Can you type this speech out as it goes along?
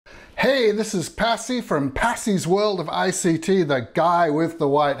Hey, this is Passy from Passy's World of ICT, the guy with the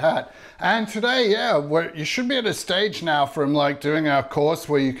white hat. And today, you should be at a stage now from doing our course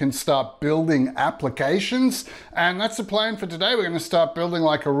where you can start building applications. And that's the plan for today. We're going to start building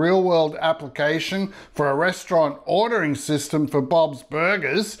like a real world application for a restaurant ordering system for Bob's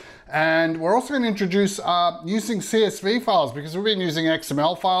Burgers. And we're also going to introduce using CSV files because we've been using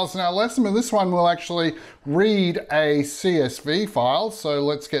XML files in our lesson, but this one will actually read a CSV file. So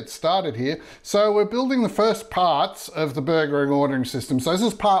let's get started here. So we're building the first parts of the burger and ordering system. So this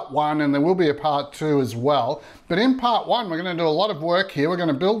is part one, and there will be a part two as well. But in part one, we're going to do a lot of work here. We're going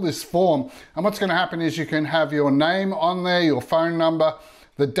to build this form. And what's going to happen is you can have your name on there, your phone number,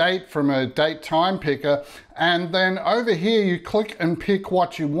 the date from a date time picker, and then over here you click and pick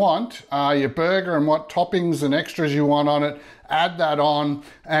what you want, your burger and what toppings and extras you want on it, add that on,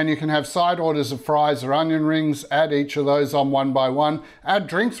 and you can have side orders of fries or onion rings, add each of those on one by one, add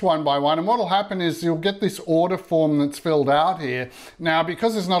drinks one by one, and what will happen is you'll get this order form that's filled out here. Now,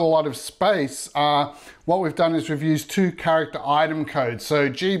 because there's not a lot of space, what we've done is we've used 2 character item codes. So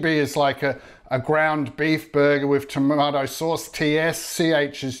GB is like a ground beef burger with tomato sauce, TS,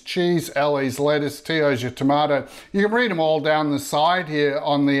 CH is cheese, LE is lettuce, TO is your tomato. You can read them all down the side here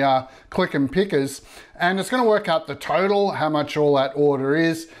on the click and pickers, and it's going to work out the total, how much all that order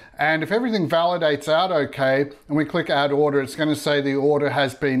is. And if everything validates out okay, and we click add order, it's going to say the order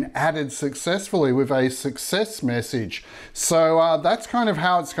has been added successfully with a success message. So that's kind of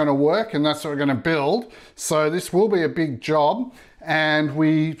how it's going to work, and that's what we're going to build. So this will be a big job. And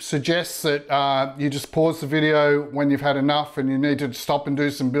we suggest that you just pause the video when you've had enough and you need to stop and do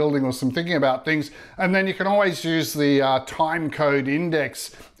some building or some thinking about things. And then you can always use the time code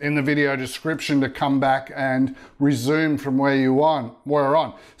index in the video description to come back and resume from where you were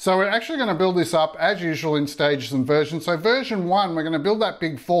on. So we're actually going to build this up as usual in stages and versions. So version 1, we're going to build that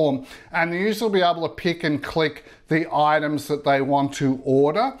big form, and the user will be able to pick and click the items that they want to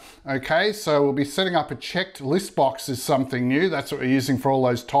order. Okay, so we'll be setting up a checked list box is something new. That's what we're using for all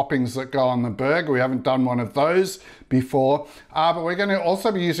those toppings that go on the burger. We haven't done one of those before, but we're going to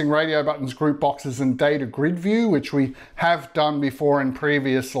also be using radio buttons, group boxes, and data grid view, which we have done before in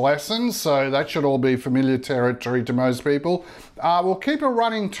previous lessons. So that should all be familiar territory to most people. We'll keep a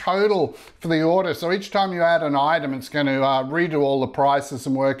running total for the order. So each time you add an item, it's going to redo all the prices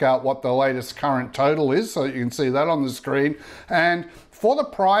and work out what the latest current total is. So you can see that on the screen. And for the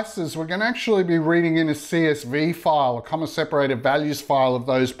prices, we're going to actually be reading in a CSV file, a comma separated values file of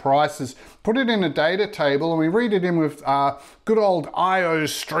those prices, put it in a data table, and we read it in with good old IO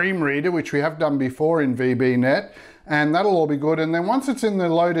Streamreader, which we have done before in VBNet, and that'll all be good. And then once it's in the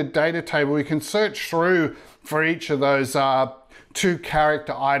loaded data table, we can search through for each of those 2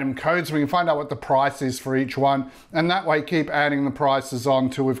 character item codes. We can find out what the price is for each one, and that way keep adding the prices on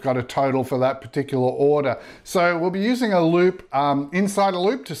till we've got a total for that particular order. So we'll be using a loop, inside a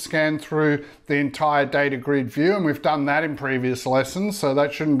loop, to scan through the entire data grid view, and we've done that in previous lessons, so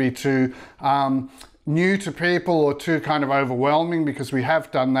that shouldn't be too new to people or too kind of overwhelming, because we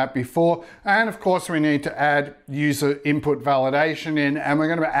have done that before. And of course we need to add user input validation in, and we're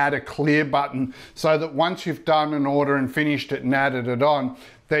going to add a clear button so that once you've done an order and finished it and added it on,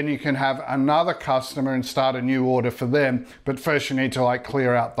 then you can have another customer and start a new order for them. But first you need to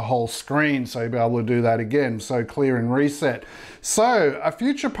clear out the whole screen, so you'll be able to do that again. So clear and reset. So a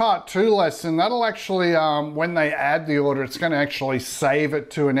future part 2 lesson, that'll actually, when they add the order, it's going to actually save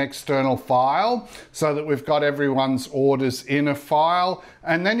it to an external file so that we've got everyone's orders in a file.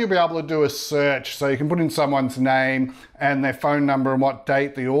 And then you'll be able to do a search. So you can put in someone's name and their phone number and what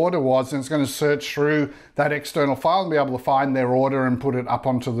date the order was, and it's going to search through that external file and be able to find their order and put it up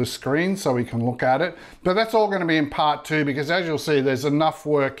onto the screen so we can look at it. But that's all going to be in part 2, because as you'll see, there's enough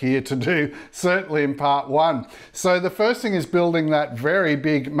work here to do, certainly in part 1. So the first thing is building that very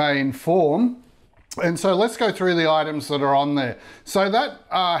big main form. And so let's go through the items that are on there. So that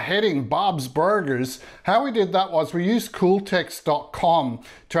heading, Bob's Burgers, how we did that was we used cooltext.com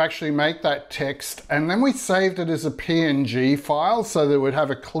to actually make that text, and then we saved it as a PNG file so that it would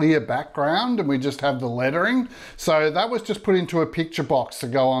have a clear background and we just have the lettering. So that was just put into a picture box to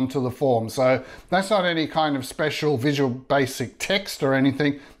go onto the form. So that's not any kind of special Visual Basic text or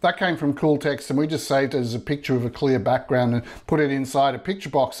anything. That came from Cooltext, and we just saved it as a picture with a clear background and put it inside a picture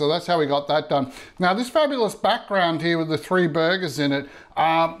box. So that's how we got that done. Now this fabulous background here with the 3 burgers in it,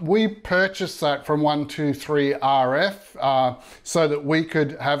 we purchased that from 123RF so that we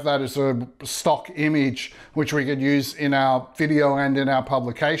could have that as a stock image which we could use in our video and in our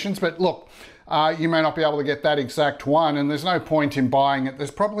publications. But look, you may not be able to get that exact one, and there's no point in buying it.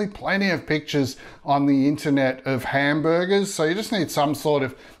 There's probably plenty of pictures on the internet of hamburgers, so you just need some sort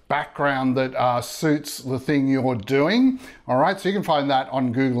of background that suits the thing you're doing. All right, so you can find that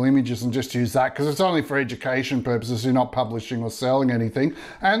on Google Images and just use that because it's only for education purposes. You're not publishing or selling anything.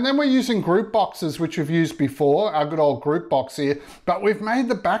 And then we're using group boxes, which we've used before, our good old group box here, but we've made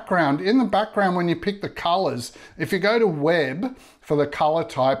the background. In the background, when you pick the colors, if you go to web for the color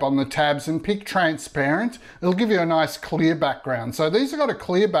type on the tabs and pick transparent, it'll give you a nice clear background. So these have got a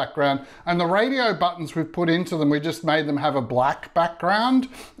clear background, and the radio buttons we've put into them, we just made them have a black background.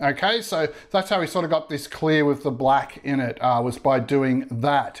 Okay, so that's how we sort of got this clear with the black in it, was by doing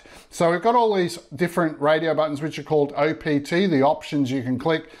that. So we've got all these different radio buttons which are called OPT, the options you can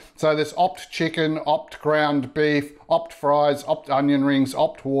click. So there's opt chicken, opt ground beef, opt fries, opt onion rings,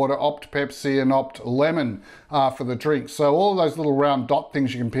 opt water, opt Pepsi, and opt lemon for the drinks. So all of those little round dot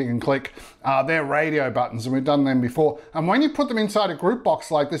things you can pick and click, they're radio buttons, and we've done them before. And when you put them inside a group box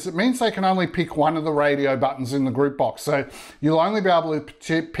like this, it means they can only pick one of the radio buttons in the group box. So you'll only be able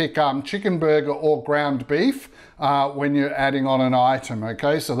to pick chicken burger or ground beef when you're adding on an item,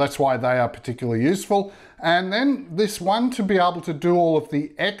 okay? So that's why they are particularly useful. And then this one to be able to do all of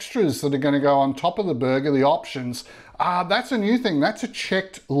the extras that are going to go on top of the burger, the options, that's a new thing. That's a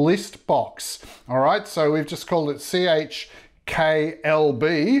checked list box. All right, so we've just called it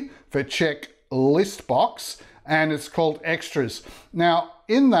CHKLB for check list box, and it's called extras. Now,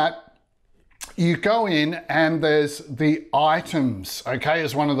 in that, you go in and there's the icons, okay,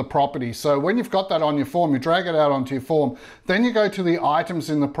 as one of the properties. So when you've got that on your form, you drag it out onto your form, then you go to the items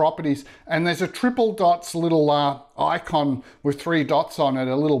in the properties, and there's a triple dots little icon with 3 dots on it,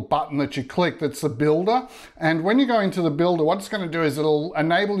 a little button that you click, that's the builder. And when you go into the builder, what it's going to do is it'll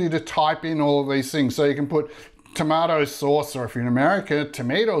enable you to type in all of these things. So you can put tomato sauce, or if you're in America,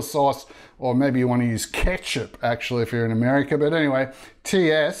 tomato sauce, or maybe you want to use ketchup actually if you're in America, but anyway,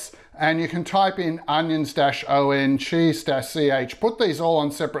 TS. And you can type in onions-on, cheese-ch, put these all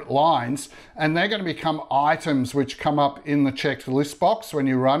on separate lines, and they're going to become items which come up in the checked list box when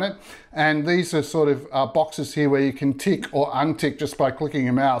you run it. And these are sort of boxes here where you can tick or untick just by clicking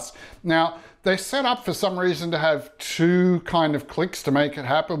your mouse. Now, they're set up for some reason to have 2 kind of clicks to make it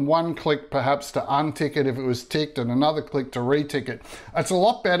happen. 1 click perhaps to untick it if it was ticked, and another click to retick it. It's a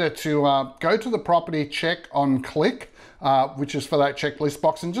lot better to go to the property check on click, which is for that checklist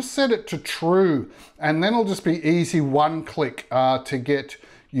box, and just set it to true, and then it'll just be easy 1 click to get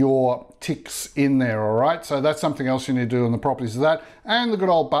your ticks in there. All right, so that's something else you need to do in the properties of that. And the good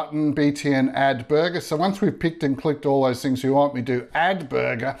old button BTN add burger. So once we've picked and clicked all those things you want, we do add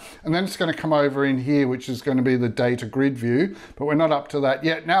burger, and then it's going to come over in here, which is going to be the data grid view, but we're not up to that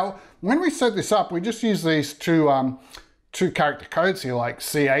yet. Now, when we set this up, we just use these two character codes here, like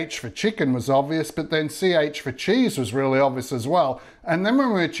CH for chicken was obvious, but then CH for cheese was really obvious as well. And then when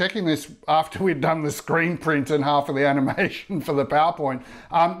we were checking this after we'd done the screen print and half of the animation for the PowerPoint,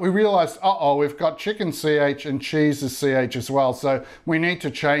 we realized, uh-oh, we've got chicken CH and cheese is CH as well. So we need to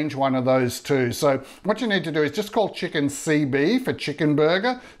change one of those two. So what you need to do is just call chicken CB for chicken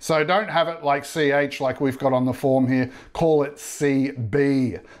burger. So don't have it like CH like we've got on the form here. Call it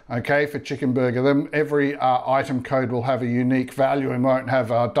CB, okay, for chicken burger. Then every item code will have a unique value and won't have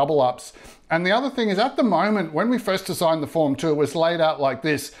double ups. And the other thing is, at the moment, when we first designed the form too, it was laid out like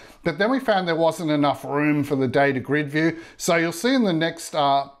this, but then we found there wasn't enough room for the data grid view. So you'll see in the next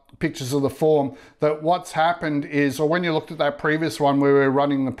pictures of the form that what's happened is, or when you looked at that previous one where we were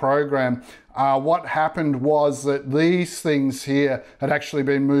running the program, what happened was that these things here had actually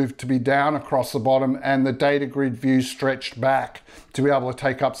been moved to be down across the bottom, and the data grid view stretched back to be able to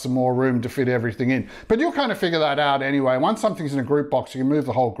take up some more room to fit everything in. But you'll kind of figure that out anyway. Once something's in a group box, you can move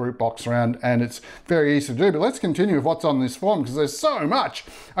the whole group box around, and it's very easy to do. But let's continue with what's on this form, because there's so much.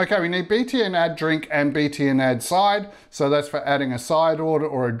 Okay, we need BTN add drink and BTN add side. So that's for adding a side order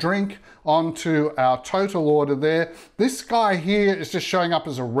or a drink onto our total order there. This guy here is just showing up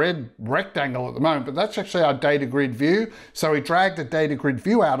as a red rectangle at the moment, but that's actually our data grid view. So we dragged a data grid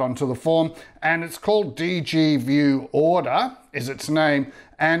view out onto the form, and it's called DG View Order is its name.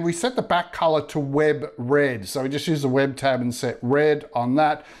 And we set the back color to web red. So we just use the web tab and set red on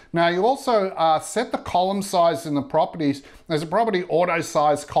that. Now you also set the column size in the properties. There's a property auto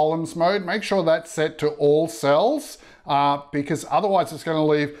size columns mode. Make sure that's set to all cells. Because otherwise it's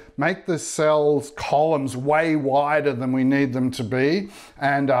going to make the cells columns way wider than we need them to be,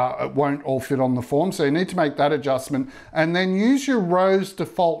 and it won't all fit on the form. So you need to make that adjustment, and then use your rows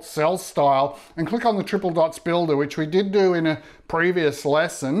default cell style and click on the triple dots builder, which we did do in a previous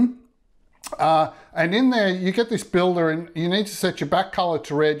lesson. And in there, you get this builder, and you need to set your back color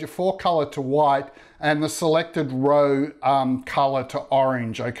to red, your fore color to white, and the selected row color to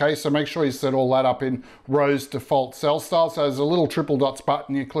orange, okay? So make sure you set all that up in rows default cell style. So there's a little triple dots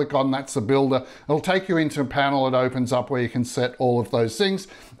button you click on, that's the builder. It'll take you into a panel that opens up where you can set all of those things.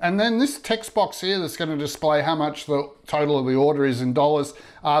 And then this text box here that's going to display how much the total of the order is in dollars,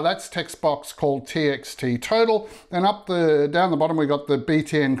 that's text box called TXT total. And down the bottom we got the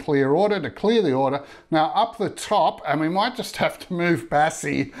BTN clear order to clear the order. Now up the top, and we might just have to move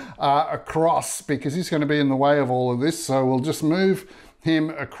Bassi across because he's going to be in the way of all of this, so we'll just move him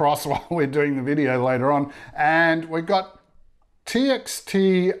across while we're doing the video later on. And we've got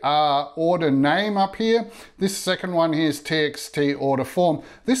TXT order name up here. This second one here is TXT order form.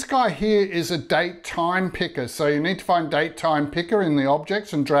 This guy here is a date time picker. So you need to find date time picker in the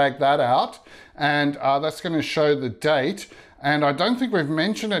objects and drag that out. And that's going to show the date. And I don't think we've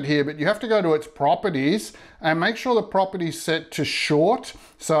mentioned it here, but you have to go to its properties and make sure the property's set to short,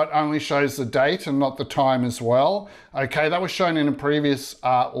 so it only shows the date and not the time as well. Okay, that was shown in a previous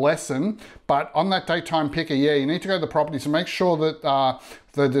lesson, but on that date time picker, yeah, you need to go to the properties and make sure that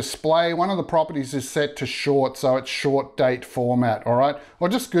the display, one of the properties is set to short, so it's short date format, all right? Or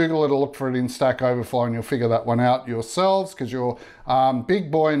just Google it or look for it in Stack Overflow and you'll figure that one out yourselves, because you're big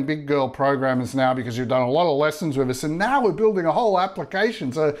boy and big girl programmers now, because you've done a lot of lessons with us, and now we're building a whole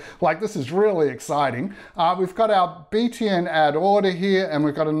application. So like, this is really exciting. We've got our BTN add order here, and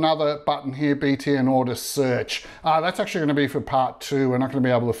we've got another button here, BTN order search. That's actually going to be for part 2. We're not going to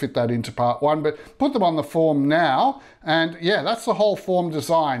be able to fit that into part 1, but put them on the form now. And yeah, that's the whole form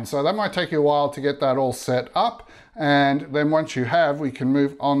design. So that might take you a while to get that all set up. And then once you have, we can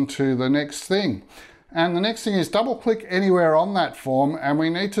move on to the next thing. And the next thing is double click anywhere on that form, and we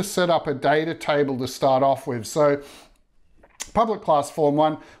need to set up a data table to start off with. So public class form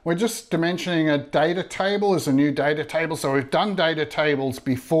 1, we're just dimensioning a data table as a new data table. So we've done data tables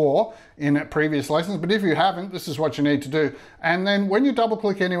before in previous lessons, but if you haven't, this is what you need to do. And then when you double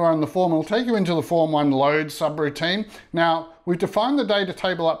click anywhere on the form, it'll take you into the form 1 load subroutine. Now, we've defined the data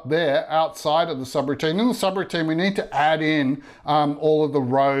table up there outside of the subroutine. In the subroutine, we need to add in all of the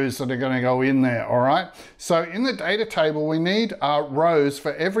rows that are going to go in there, all right? So in the data table, we need rows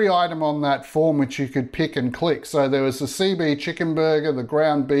for every item on that form, which you could pick and click. So there was the CB chicken burger, the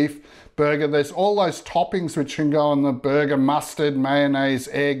ground beef burger. There's all those toppings which can go on the burger: mustard, mayonnaise,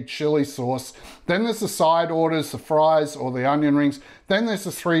 egg, chili sauce. Then there's the side orders, the fries or the onion rings. Then there's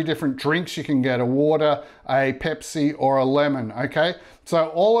the 3 different drinks you can get: a water, a Pepsi, or a lemon, okay? So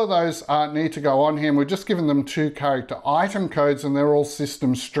all of those need to go on here, and we're just giving them 2 character item codes, and they're all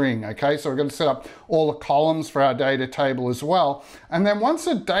system string, okay? So we're going to set up all the columns for our data table as well. And then once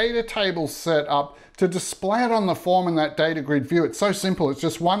the data table's set up, to display it on the form in that data grid view, it's so simple. It's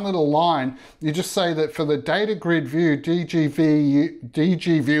just one little line. You just say that for the data grid view, DG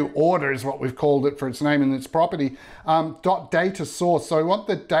view order is what we've called it for its name and its property, dot data source. So we want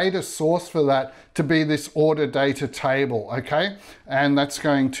the data source for that to be this order data table, okay? And that's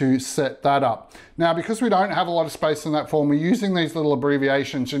going to set that up. Now, because we don't have a lot of space in that form, we're using these little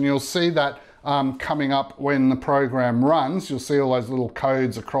abbreviations, and you'll see that coming up when the program runs. You'll see all those little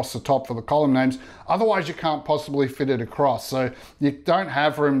codes across the top for the column names. Otherwise, you can't possibly fit it across. So you don't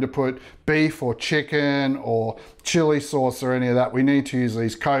have room to put beef or chicken or chili sauce or any of that. We need to use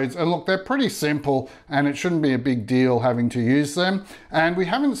these codes. And look, they're pretty simple, and it shouldn't be a big deal having to use them. And we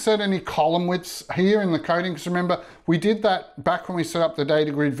haven't set any column widths here in the coding, because remember, we did that back when we set up the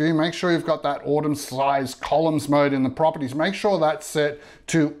data grid view. Make sure you've got that autumn size columns mode in the properties. Make sure that's set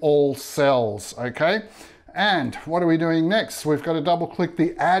to all cells, okay? And what are we doing next? We've got to double click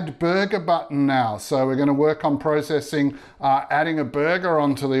the add burger button now. So we're going to work on processing, adding a burger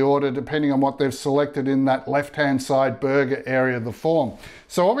onto the order depending on what they've selected in that left-hand side burger area of the form.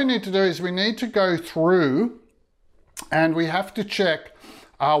 So what we need to do is we need to go through and we have to check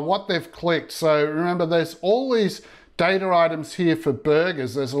what they've clicked. So remember, there's all these data items here for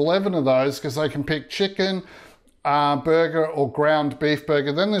burgers. There's 11 of those because they can pick chicken, burger or ground beef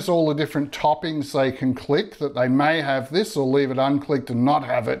burger. Then there's all the different toppings they can click, that they may have this or leave it unclicked and not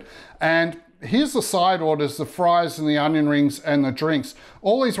have it. And here's the side orders: the fries and the onion rings and the drinks.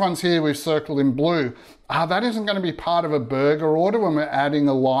 All these ones here we've circled in blue. That isn't going to be part of a burger order when we're adding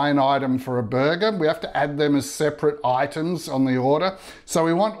a line item for a burger. We have to add them as separate items on the order. So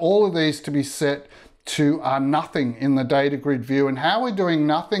we want all of these to be set to nothing in the data grid view. And how we're doing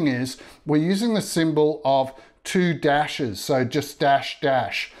nothing is we're using the symbol of 2 dashes, so just dash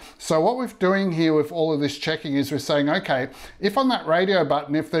dash. So what we're doing here with all of this checking is we're saying, okay, if on that radio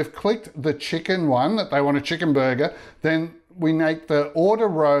button, if they've clicked the chicken one, that they want a chicken burger, then we make the order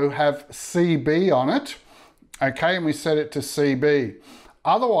row have CB on it, okay, and we set it to CB.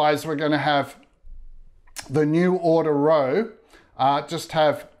 Otherwise, we're going to have the new order row just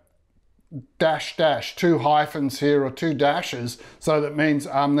have dash dash, 2 hyphens here or 2 dashes, so that means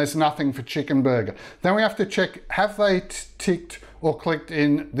there's nothing for chicken burger. Then we have to check, have they ticked or clicked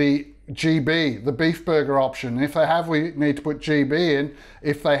in the GB, the beef burger option. If they have, we need to put GB in.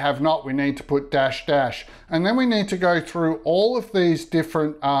 If they have not, we need to put dash dash. And then we need to go through all of these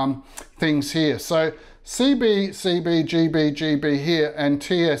different things here. So CB, CB, GB, GB here, and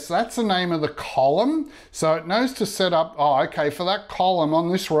TS, that's the name of the column. So it knows to set up, oh, okay, for that column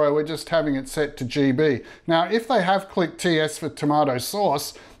on this row, we're just having it set to GB. Now, if they have clicked TS for tomato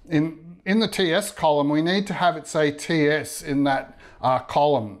sauce, in the TS column, we need to have it say TS in that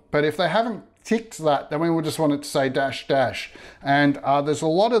column. But if they haven't ticked that, then we will just want it to say dash dash. And there's a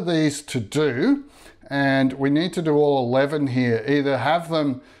lot of these to do, and we need to do all 11 here. Either have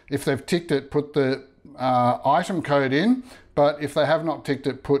them, if they've ticked it, put the item code in, but if they have not ticked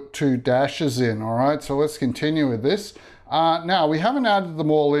it, put 2 dashes in. All right, so let's continue with this. Now, we haven't added them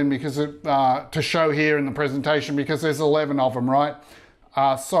all in because to show here in the presentation, because there's 11 of them, right?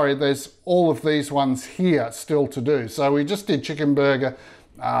 Sorry, there's all of these ones here still to do. So we just did chicken burger,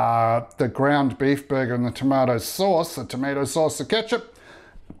 the ground beef burger, and the tomato sauce, the ketchup,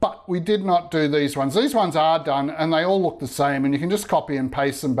 but we did not do these ones. These ones are done and they all look the same, and you can just copy and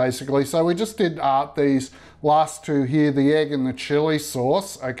paste them basically. So we just did these last 2 here, the egg and the chili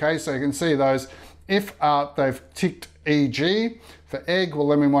sauce. Okay, so you can see those. If they've ticked EG for egg, well,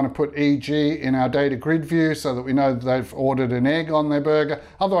 then we want to put EG in our data grid view so that we know that they've ordered an egg on their burger.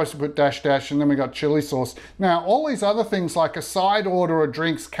 Otherwise, we put dash dash, and then we got chili sauce. Now, all these other things like a side order or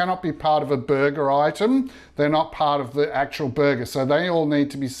drinks cannot be part of a burger item. They're not part of the actual burger, so they all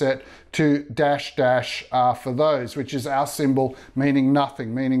need to be set to dash dash for those, which is our symbol meaning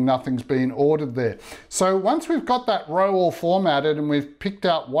nothing, meaning nothing's been ordered there. So once we've got that row all formatted and we've picked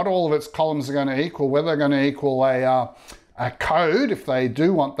out what all of its columns are going to equal, whether they're going to equal a code if they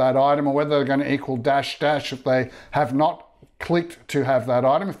do want that item, or whether they're going to equal dash dash if they have not clicked to have that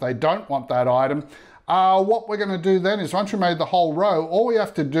item, if they don't want that item. What we're going to do then is, once we made the whole row, all we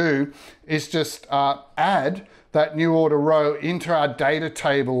have to do is just add that new order row into our data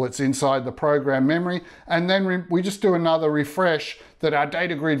table that's inside the program memory, and then we just do another refresh that our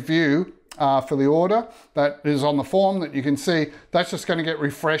data grid view for the order that is on the form that you can see, that's just going to get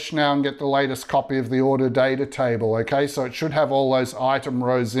refreshed now and get the latest copy of the order data table. Okay, so it should have all those item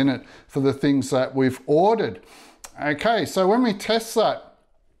rows in it for the things that we've ordered. Okay, so when we test that,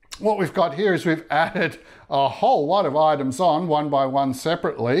 what we've got here is we've added a whole lot of items on one by one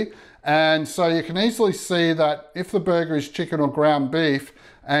separately. And so you can easily see that if the burger is chicken or ground beef,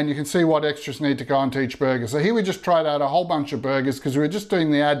 and you can see what extras need to go onto each burger. So here we just tried out a whole bunch of burgers because we were just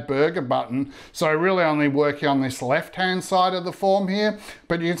doing the add burger button. So really only working on this left-hand side of the form here.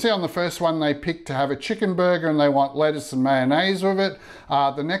 But you can see on the first one, they picked to have a chicken burger and they want lettuce and mayonnaise with it.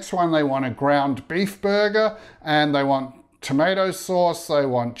 The next one, they want a ground beef burger and they want tomato sauce, they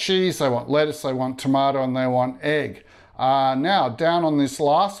want cheese, they want lettuce, they want tomato, and they want egg. Now, down on this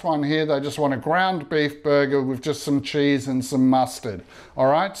last one here, they just want a ground beef burger with just some cheese and some mustard. All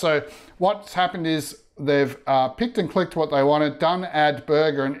right, so what's happened is they've picked and clicked what they wanted, done add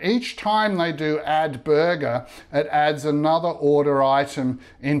burger, and each time they do add burger, it adds another order item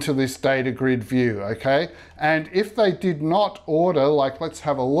into this data grid view, okay? And if they did not order, like let's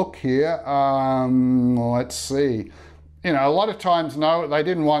have a look here, let's see. You know, a lot of times, no, they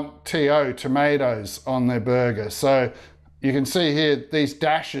didn't want TO, tomatoes, on their burger. So you can see here, these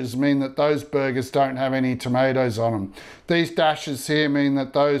dashes mean that those burgers don't have any tomatoes on them. These dashes here mean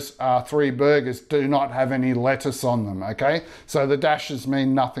that those 3 burgers do not have any lettuce on them, okay? So the dashes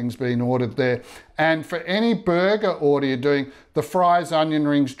mean nothing's been ordered there. And for any burger order you're doing, the fries, onion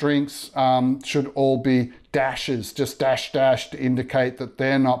rings, drinks should all be dashes, just dash dash to indicate that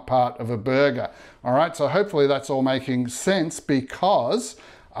they're not part of a burger. All right, so hopefully that's all making sense, because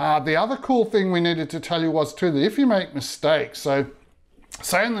the other cool thing we needed to tell you was too that if you make mistakes, so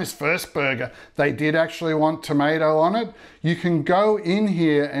say in this first burger, they did actually want tomato on it, you can go in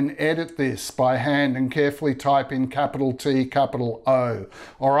here and edit this by hand and carefully type in capital T, capital O,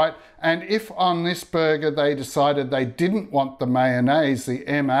 all right? And if on this burger they decided they didn't want the mayonnaise, the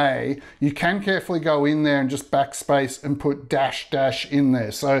MA, you can carefully go in there and just backspace and put dash dash in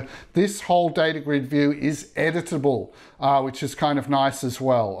there. So this whole data grid view is editable, which is kind of nice as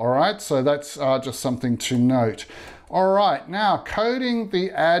well, all right? So that's just something to note. All right, now coding the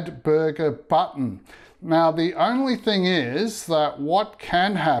add burger button. Now, the only thing is that what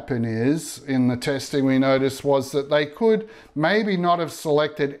can happen is, in the testing we noticed, was that they could maybe not have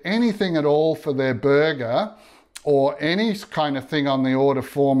selected anything at all for their burger or any kind of thing on the order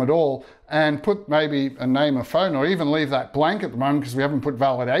form at all, and put maybe a name, a phone, or even leave that blank at the moment because we haven't put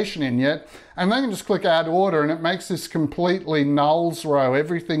validation in yet. And they can just click add order and it makes this completely nulls row.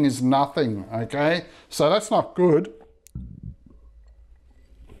 Everything is nothing, okay? So that's not good,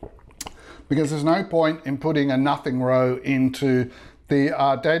 because there's no point in putting a nothing row into the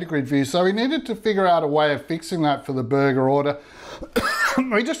data grid view. So we needed to figure out a way of fixing that for the burger order.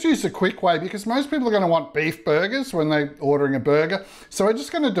 We just used a quick way because most people are going to want beef burgers when they're ordering a burger. So we're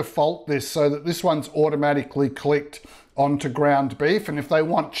just going to default this so that this one's automatically clicked onto ground beef. And if they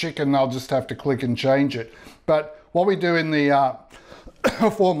want chicken, they'll just have to click and change it. But what we do in the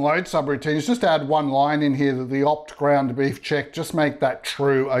form load subroutine is just add one line in here that the opt ground beef check, just make that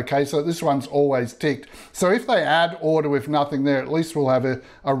true, okay? So this one's always ticked. So if they add order with nothing there, at least we'll have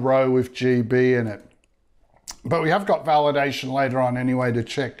a row with GB in it. But we have got validation later on anyway to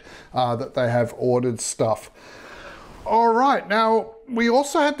check that they have ordered stuff. All right, now we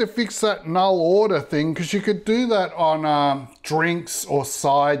also had to fix that null order thing because you could do that on drinks or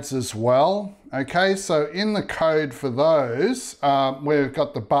sides as well. Okay, so in the code for those, where we've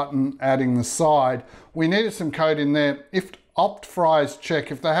got the button adding the side, we needed some code in there. If opt fries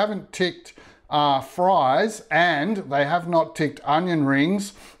check, if they haven't ticked fries and they have not ticked onion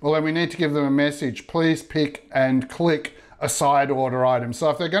rings, well then we need to give them a message. Please pick and click a side order item. So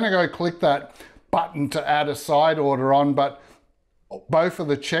if they're going to go click that button to add a side order on, but both of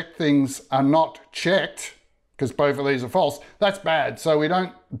the check things are not checked, because both of these are false, that's bad. So we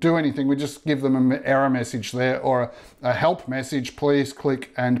don't do anything, we just give them an error message there or a help message, please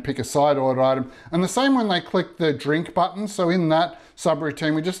click and pick a side order item. And the same when they click the drink button. So in that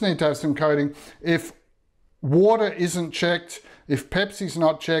subroutine, we just need to have some coding. If water isn't checked, if Pepsi's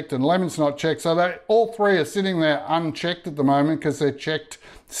not checked and lemon's not checked, so they all three are sitting there unchecked at the moment because their checked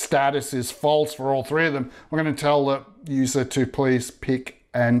status is false for all three of them, we're going to tell the user to please pick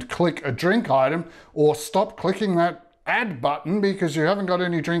and click a drink item or stop clicking that add button because you haven't got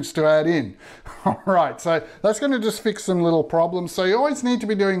any drinks to add in. All right, so that's going to just fix some little problems. So you always need to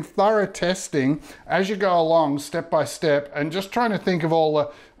be doing thorough testing as you go along, step by step, and just trying to think of all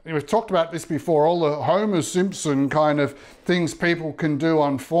the, we've talked about this before, all the Homer Simpson kind of things people can do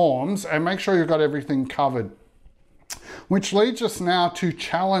on forms, and make sure you've got everything covered. Which leads us now to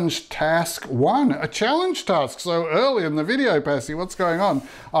challenge task 1, a challenge task. So early in the video, Passy, what's going on?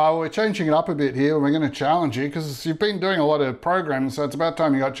 We're changing it up a bit here and we're going to challenge you because you've been doing a lot of programming, so it's about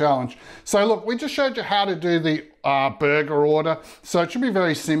time you got challenged. So look, we just showed you how to do the burger order. So it should be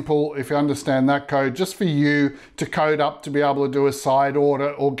very simple if you understand that code, just for you to code up to be able to do a side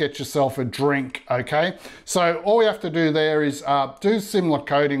order or get yourself a drink, okay? So all we have to do there is do similar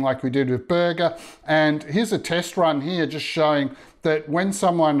coding like we did with burger. And here's a test run here just showing that when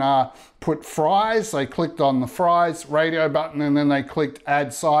someone put fries, they clicked on the fries radio button and then they clicked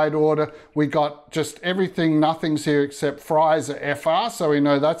add side order. We got just everything, nothing's here except fries are FR, so we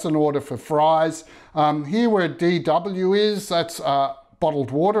know that's an order for fries. Here where DW is, that's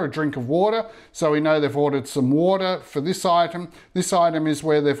bottled water, a drink of water. So we know they've ordered some water for this item. This item is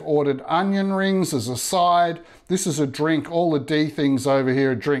where they've ordered onion rings as a side. This is a drink. All the D things over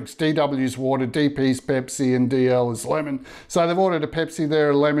here are drinks. DW's water, DP's Pepsi, and DL is lemon. So they've ordered a Pepsi there,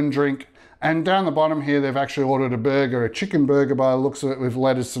 a lemon drink. And down the bottom here, they've actually ordered a burger, a chicken burger by the looks of it with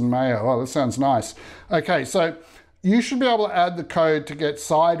lettuce and mayo. Oh, that sounds nice. Okay, so you should be able to add the code to get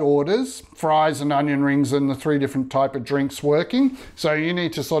side orders, fries and onion rings and the 3 different type of drinks working. So you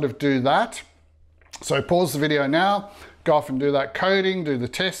need to sort of do that. So pause the video now, go off and do that coding, do the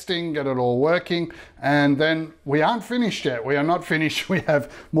testing, get it all working. And then we aren't finished yet. We are not finished. We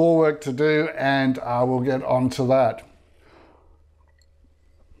have more work to do and we'll get on to that.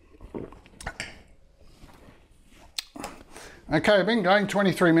 Okay, I've been going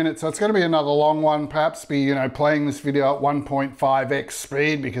 23 minutes, so it's going to be another long one, perhaps be, you know, playing this video at 1.5x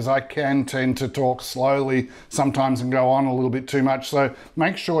speed because I can tend to talk slowly sometimes and go on a little bit too much. So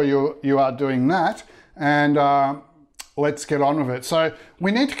make sure you are doing that and let's get on with it. So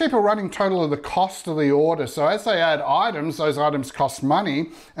we need to keep a running total of the cost of the order. So as they add items, those items cost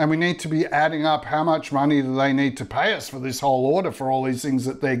money and we need to be adding up how much money do they need to pay us for this whole order for all these things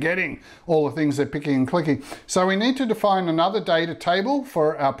that they're getting, all the things they're picking and clicking. So we need to define another data table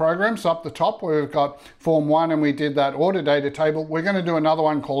for our program. So up the top where we've got form 1 and we did that order data table, we're going to do another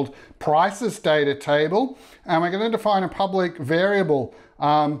one called prices data table and we're going to define a public variable.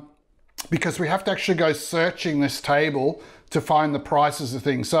 because we have to actually go searching this table to find the prices of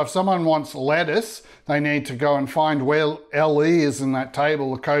things. So if someone wants lettuce, they need to go and find where LE is in that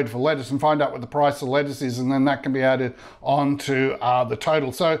table, the code for lettuce, and find out what the price of lettuce is, and then that can be added onto the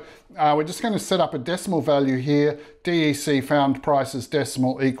total. So we're just going to set up a decimal value here. DEC found prices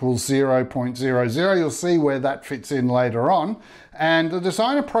decimal equals 0.00. You'll see where that fits in later on. And the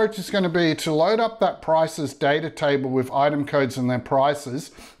design approach is going to be to load up that prices data table with item codes and their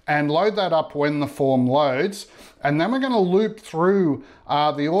prices, and load that up when the form loads. And then we're going to loop through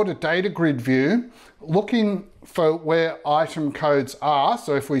the order data grid view, looking for where item codes are.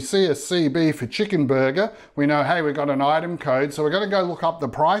 So if we see a CB for chicken burger, we know, hey, we've got an item code. So we're going to go look up the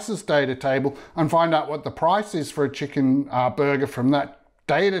prices data table and find out what the price is for a chicken burger from that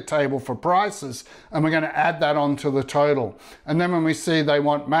data table for prices, and we're going to add that onto the total. And then when we see they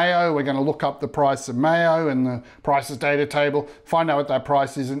want mayo, we're going to look up the price of mayo in the prices data table, find out what that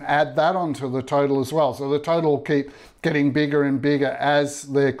price is, and add that onto the total as well. So the total will keep getting bigger and bigger as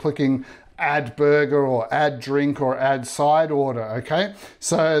they're clicking add burger or add drink or add side order, okay?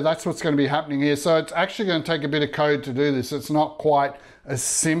 So that's what's going to be happening here. So it's actually going to take a bit of code to do this. It's not quite as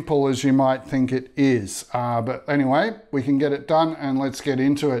simple as you might think it is. But anyway, we can get it done, and let's get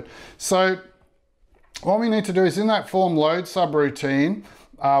into it. So what we need to do is in that form load subroutine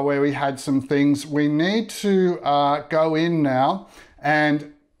where we had some things, we need to go in now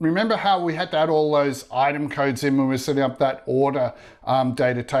and remember how we had to add all those item codes in when we were setting up that order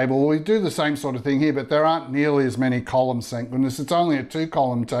data table. Well, we do the same sort of thing here, but there aren't nearly as many columns, thank goodness. It's only a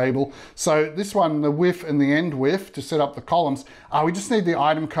 2-column table. So this one, the width and the end width to set up the columns, we just need the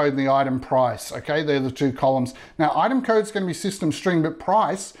item code and the item price, okay? They're the 2 columns. Now, item code is going to be system string, but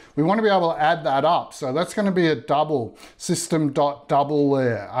price, we want to be able to add that up. So that's going to be a double, system.double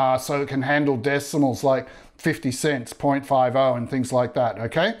there, so it can handle decimals like 50 cents, 0.50 and things like that,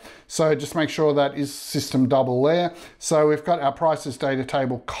 okay? So just make sure that is system double there. So we've got our prices data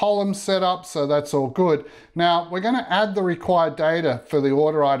table column set up, so that's all good. Now we're going to add the required data for the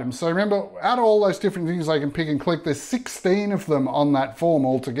order items. So remember, out of all those different things I can pick and click, there's 16 of them on that form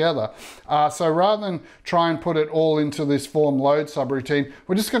altogether. So rather than try and put it all into this form load subroutine,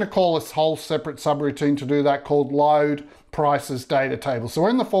 we're just going to call this whole separate subroutine to do that called load prices data table. So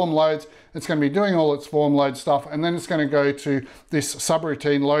when the form loads, it's going to be doing all its form load stuff, and then it's going to go to this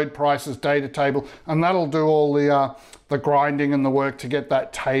subroutine load prices data table, and that'll do all the grinding and the work to get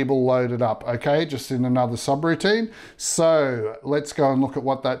that table loaded up, okay, just in another subroutine. So let's go and look at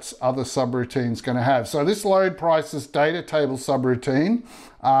what that other subroutine is going to have. So this load prices data table subroutine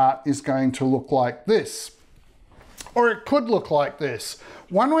is going to look like this. Or it could look like this.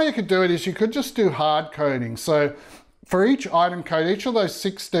 One way you could do it is you could just do hard coding. So for each item code, each of those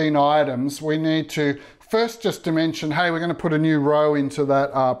 16 items, we need to first just dimension, hey, we're going to put a new row into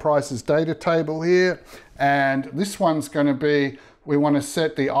that prices data table here. And this one's going to be, we want to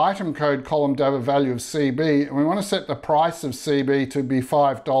set the item code column to have a value of CB, and we want to set the price of CB to be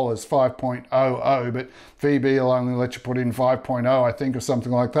 $5, 5.00, but VB will only let you put in 5.0, I think, or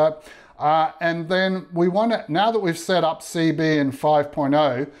something like that. And then we want to, now that we've set up CB and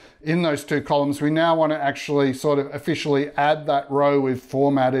 5.0 in those 2 columns, we now want to actually sort of officially add that row we've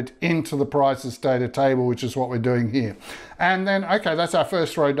formatted into the prices data table, which is what we're doing here. And then, okay, that's our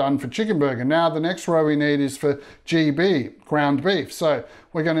first row done for chicken burger. Now the next row we need is for GB, ground beef. So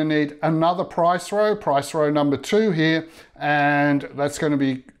we're going to need another price row number 2 here, and that's going to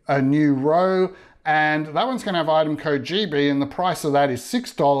be a new row. And that one's going to have item code GB, and the price of that is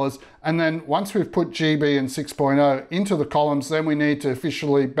 $6. And then once we've put GB and 6.0 into the columns, then we need to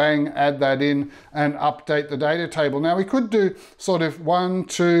officially bang, add that in and update the data table. Now we could do sort of 1,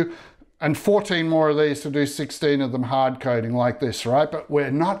 2, and 14 more of these to do 16 of them hard coding like this, right? But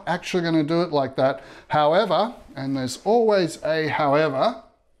we're not actually going to do it like that. However, and there's always a however,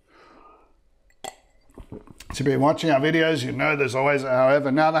 if you've been watching our videos, you know there's always a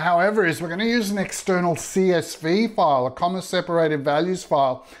however. Now the however is we're going to use an external CSV file, a comma separated values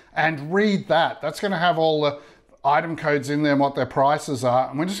file, and read that. That's going to have all the item codes in there and what their prices are.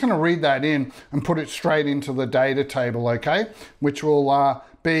 And we're just going to read that in and put it straight into the data table, okay? Which will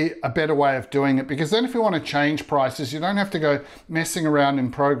be a better way of doing it, because then if you want to change prices, you don't have to go messing around in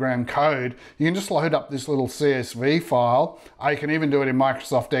program code. You can just load up this little CSV file. You can even do it in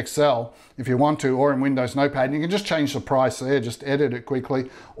Microsoft Excel if you want to, or in Windows Notepad, and you can just change the price there, just edit it quickly.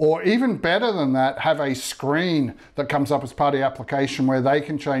 Or even better than that, have a screen that comes up as part of the application where they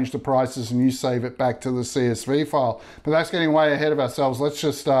can change the prices and you save it back to the CSV file. But that's getting way ahead of ourselves. Let's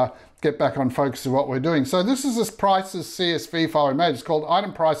just get back on focus of what we're doing. So this is this prices CSV file we made. It's called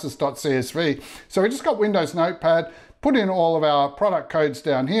itemprices.csv. So we just got Windows Notepad, put in all of our product codes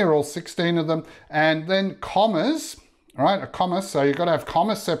down here, all 16 of them, and then commas, all right, a comma, so you've got to have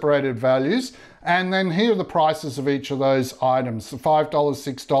comma separated values, and then here are the prices of each of those items, so $5,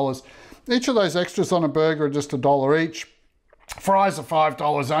 $6. Each of those extras on a burger are just $1 each. Fries are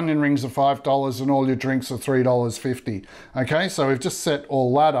 $5, onion rings are $5, and all your drinks are $3.50. Okay, so we've just set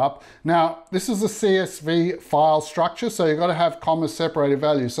all that up. Now, this is a CSV file structure, so you've got to have comma separated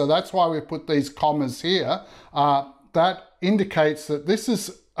values. So that's why we put these commas here. That indicates that this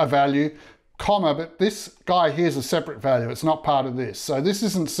is a value, comma, but this guy here is a separate value. It's not part of this. So this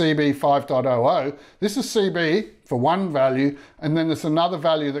isn't CB 5.00. This is CB for one value, and then there's another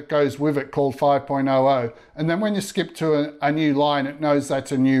value that goes with it called 5.00. And then when you skip to a new line, it knows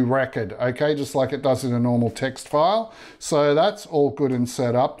that's a new record, okay? Just like it does in a normal text file. So that's all good and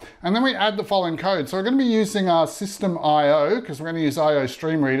set up. And then we add the following code. So we're going to be using our system IO, because we're going to use IO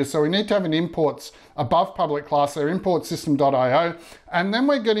Streamreader. So we need to have an imports above public class there, import system.io. And then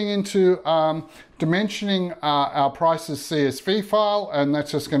we're getting into dimensioning our prices CSV file, and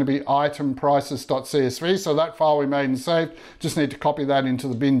that's just going to be item prices.csv. So that file we made and saved, just need to copy that into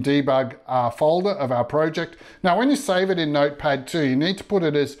the bin debug folder of our project. Now, when you save it in Notepad too, you need to put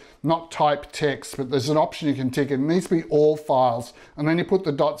it as not type text, but there's an option you can tick. It needs to be all files, and then you put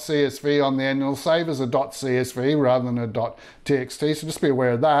the .csv on the end, and it'll save as a .csv rather than a .txt, so just be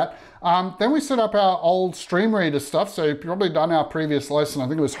aware of that. Then we set up our old Streamreader stuff. So you've probably done our previous lesson. I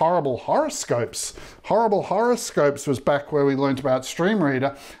think it was Horrible Horoscopes. Horrible Horoscopes was back where we learned about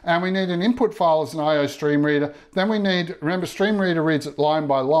Streamreader. And we need an input file as an IO Streamreader. Then we need, remember, Streamreader reads it line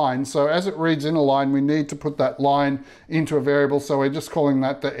by line. So as it reads in a line, we need to put that line into a variable. So we're just calling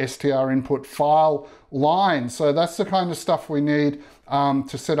that the str input file line. So that's the kind of stuff we need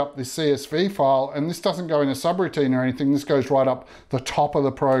to set up this CSV file. And this doesn't go in a subroutine or anything. This goes right up the top of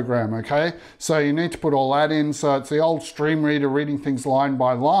the program, okay? So you need to put all that in. So it's the old Streamreader reading things line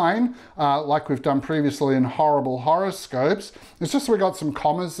by line, like we've done previously in Horrible Horoscopes. It's just we got some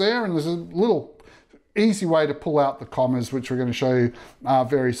commas there, and there's a little easy way to pull out the commas, which we're going to show you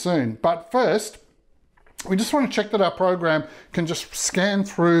very soon. But first, we just want to check that our program can just scan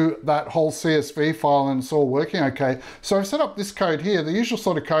through that whole CSV file and it's all working okay. So I've set up this code here, the usual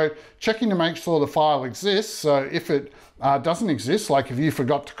sort of code, checking to make sure the file exists. So if it doesn't exist, like if you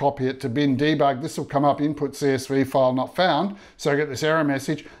forgot to copy it to bin debug, this will come up input CSV file not found. So I get this error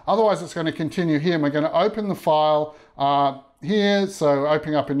message. Otherwise, it's going to continue here, and we're going to open the file here. So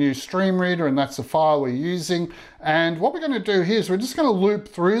opening up a new Streamreader, and that's the file we're using. And what we're going to do here is we're just going to loop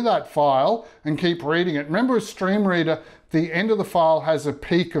through that file and keep reading it. Remember, with Streamreader, the end of the file has a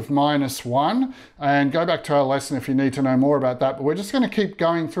peak of -1, and go back to our lesson if you need to know more about that. But we're just going to keep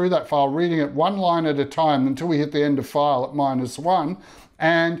going through that file, reading it one line at a time until we hit the end of file at -1.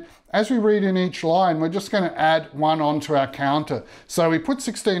 And as we read in each line, we're just going to add 1 onto our counter. So we put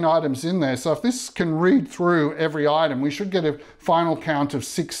 16 items in there. So if this can read through every item, we should get a final count of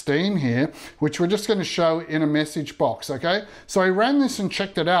 16 here, which we're just going to show in a message box, okay? So I ran this and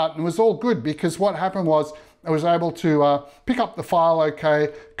checked it out, and it was all good, because what happened was I was able to pick up the file okay,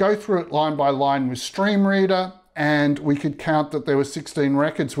 go through it line by line with Streamreader, and we could count that there were 16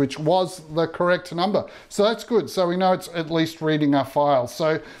 records, which was the correct number. So that's good. So we know it's at least reading our file.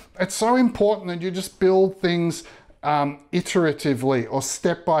 So it's so important that you just build things iteratively or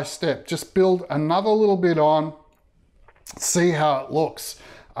step by step. Just build another little bit on, see how it looks.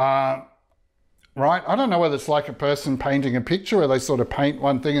 Right? I don't know whether it's like a person painting a picture where they sort of paint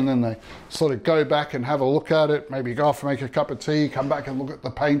one thing and then they sort of go back and have a look at it, maybe go off and make a cup of tea, come back and look at the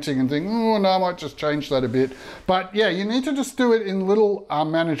painting and think, oh no, I might just change that a bit. But yeah, you need to just do it in little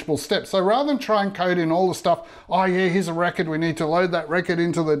manageable steps. So rather than try and code in all the stuff, oh yeah, here's a record, we need to load that record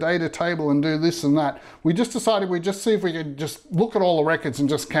into the data table and do this and that. We just decided we'd just see if we could just look at all the records and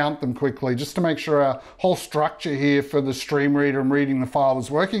just count them quickly, just to make sure our whole structure here for the Streamreader and reading the file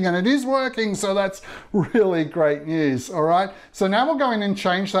is working, and it is working, so that's really great news. All right, so now we'll go in and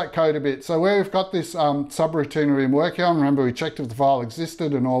change that code a bit. So where we've got this subroutine we've been working on, remember we checked if the file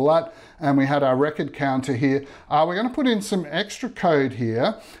existed and all that, and we had our record counter here. We're going to put in some extra code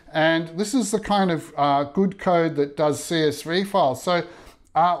here, and this is the kind of good code that does CSV files. So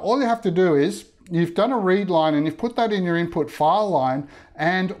all you have to do is, you've done a read line and you've put that in your input file line,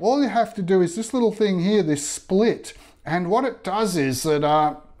 and all you have to do is this little thing here, this split. And what it does is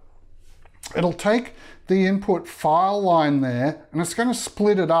that it'll take the input file line there and it's going to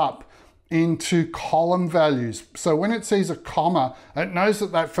split it up into column values. So when it sees a comma, it knows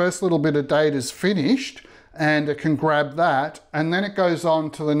that that first little bit of data is finished, and it can grab that, and then it goes on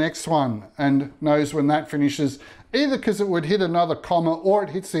to the next one and knows when that finishes either because it would hit another comma or it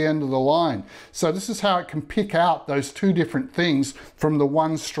hits the end of the line. So this is how it can pick out those two different things from the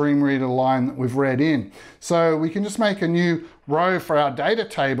one Streamreader line that we've read in. So we can just make a new row for our data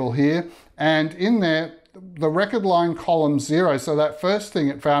table here, and in there, the record line column 0, so that first thing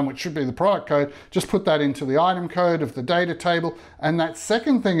it found, which should be the product code, just put that into the item code of the data table, and that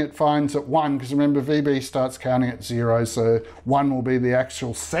second thing it finds at 1, because remember VB starts counting at 0, so 1 will be the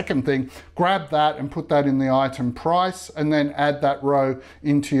actual second thing. Grab that and put that in the item price, and then add that row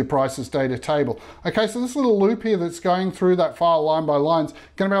into your prices data table. Okay, so this little loop here that's going through that file line by line is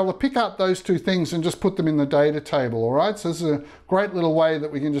going to be able to pick up those two things and just put them in the data table, all right? So this is a great little way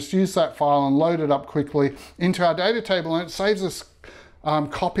that we can just use that file and load it up quickly into our data table, and it saves us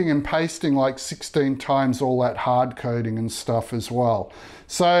copying and pasting like 16 times all that hard coding and stuff as well.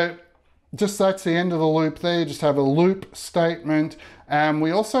 So just that's the end of the loop there. You just have a loop statement, and we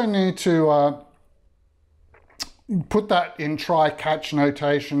also need to put that in try catch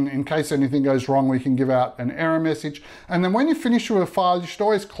notation. In case anything goes wrong, we can give out an error message. And then when you finish with a file, you should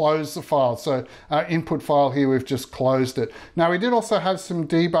always close the file. So our input file here, we've just closed it. Now we did also have some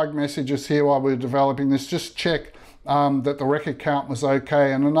debug messages here while we were developing this. Just check that the record count was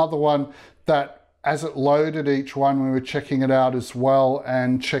okay. And another one that as it loaded each one, we were checking it out as well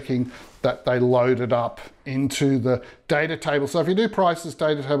and checking that they loaded up into the data table. So if you do prices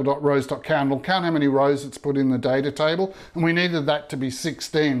datatable.rows.count, it'll count how many rows it's put in the data table. And we needed that to be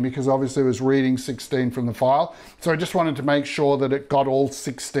 16 because obviously it was reading 16 from the file. So I just wanted to make sure that it got all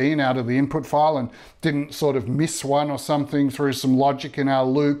 16 out of the input file and didn't sort of miss one or something through some logic in our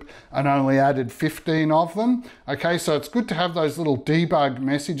loop and only added 15 of them. Okay, so it's good to have those little debug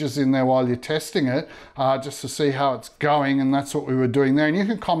messages in there while you're testing it, just to see how it's going, and that's what we were doing there. And you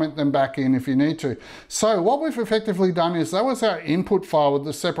can comment them back in if you need to. So what we've effectively done is that was our input file with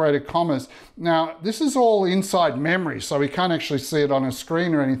the separated commas. Now this is all inside memory, so we can't actually see it on a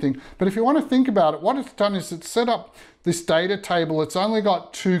screen or anything. But if you want to think about it, what it's done is it's set up this data table. It's only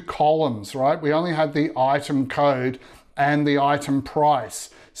got 2 columns, right? We only had the item code and the item price.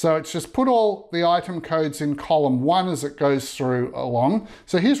 So it's just put all the item codes in column 1 as it goes through along.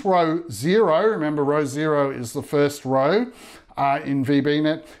 So here's row 0. Remember, row 0 is the first row in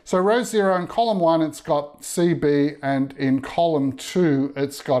VBNet. So row 0 in column 1, it's got CB, and in column 2,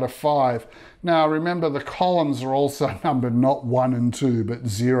 it's got a 5. Now remember, the columns are also numbered not 1 and 2, but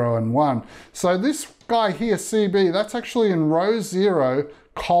 0 and 1. So this guy here, CB, that's actually in row 0,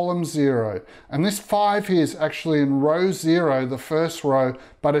 column 0. And this 5 here is actually in row 0, the first row,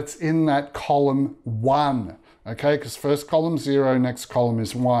 but it's in that column 1. Okay, because first column 0, next column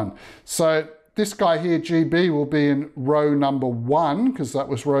is 1. So this guy here, GB, will be in row number 1, because that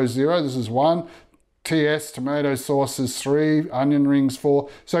was row 0. This is 1. TS, tomato sauce, is 3. Onion rings, 4.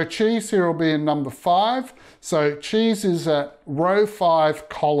 So cheese here will be in number 5. So cheese is at row 5,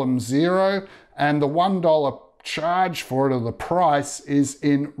 column 0. And the $1 charge for it, or the price, is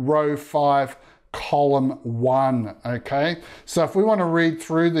in row 5, column 1. Okay, so if we want to read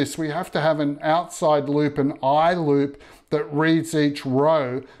through this, we have to have an outside loop, an I loop, that reads each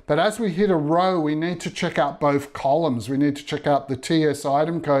row. But as we hit a row, we need to check out both columns. We need to check out the TS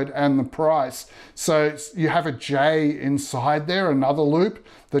item code and the price. So you have a J inside there, another loop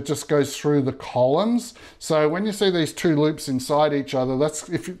that just goes through the columns. So when you see these 2 loops inside each other, that's,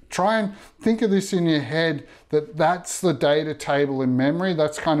 if you try and think of this in your head, that's the data table in memory.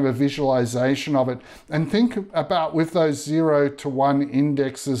 That's kind of a visualization of it. And think about, with those 0 to 1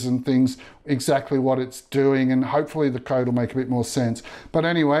 indexes and things, exactly what it's doing, and hopefully the code will make a bit more sense. But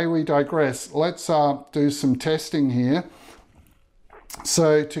anyway, we digress. Let's do some testing here.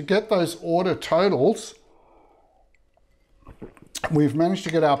 So to get those order totals, we've managed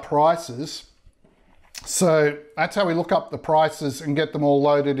to get our prices. So that's how we look up the prices and get them all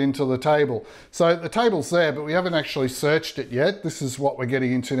loaded into the table. So the table's there, but we haven't actually searched it yet. This is what we're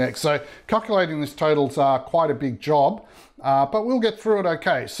getting into next. So calculating this totals are quite a big job, but we'll get through it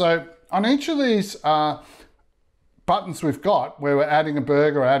okay. So on each of these buttons we've got, where we're adding a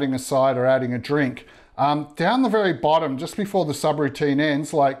burger, adding a side, or adding a drink, down the very bottom, just before the subroutine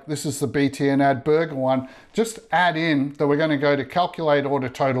ends, like this is the BTN add burger one, just add in that we're going to go to calculate order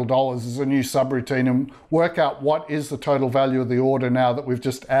total dollars as a new subroutine and work out what is the total value of the order now that we've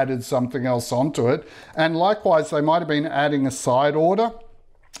just added something else onto it. And likewise, they might have been adding a side order.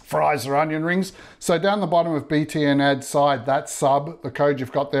 fries or onion rings. So down the bottom of btn add side, that sub, the code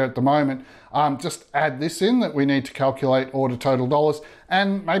you've got there at the moment, just add this in that we need to calculate order total dollars.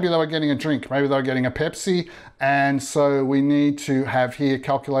 And maybe they were getting a drink, maybe they were getting a Pepsi, and so we need to have here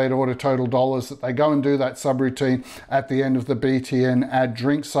calculate order total dollars, that they go and do that subroutine at the end of the btn add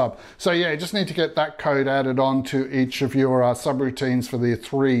drink sub. So yeah, you just need to get that code added on to each of your subroutines for the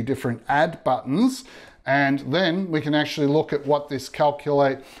 3 different add buttons. And then we can actually look at what this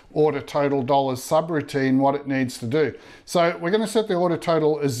calculate order total dollars subroutine, what it needs to do. So we're going to set the order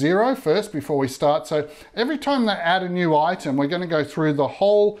total as 0 first before we start. So every time they add a new item, we're going to go through the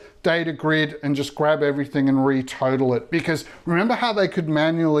whole data grid and just grab everything and retotal it. Because remember how they could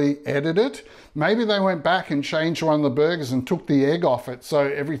manually edit it? Maybe they went back and changed one of the burgers and took the egg off it, so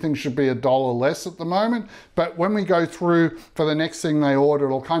everything should be $1 less at the moment. But when we go through for the next thing they order,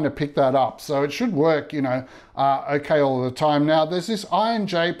 it'll kind of pick that up. So it should work, you know, okay all the time. Now there's this I and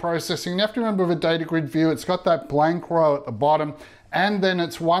J processing. You have to remember with a data grid view, it's got that blank row at the bottom, and then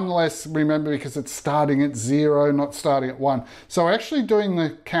it's 1 less, remember, because it's starting at 0, not starting at 1. So we're actually doing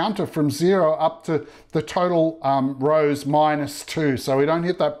the counter from 0 up to the total rows -2. So we don't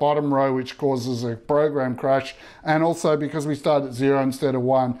hit that bottom row, which causes a program crash. And also because we start at 0 instead of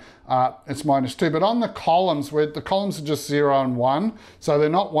 1, it's -2. But on the columns, the columns are just 0 and 1. So they're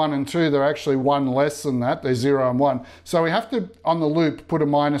not 1 and 2, they're actually 1 less than that. They're 0 and 1. So we have to, on the loop, put a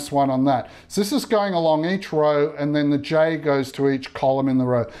 -1 on that. So this is going along each row, and then the J goes to each column in the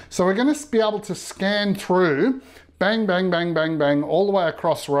row. So we're going to be able to scan through, bang, bang, bang, bang, bang, all the way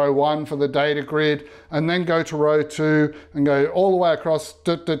across row 1 for the data grid, and then go to row 2 and go all the way across,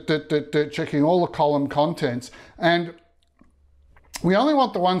 checking all the column contents. And we only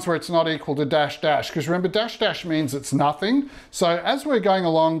want the ones where it's not equal to dash dash, because remember dash dash means it's nothing. So as we're going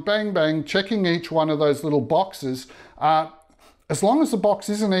along, bang, bang, checking each one of those little boxes, as long as the box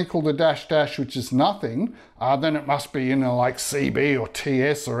isn't equal to dash dash, which is nothing, then it must be, you know, like CB or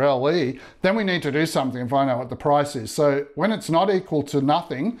TS or LE. Then we need to do something and find out what the price is. So when it's not equal to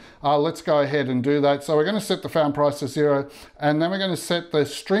nothing, let's go ahead and do that. So we're going to set the found price to 0, and then we're going to set the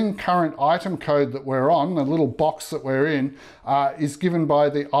string current item code that we're on, the little box that we're in, is given by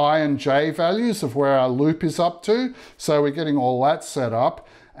the I and J values of where our loop is up to. So we're getting all that set up.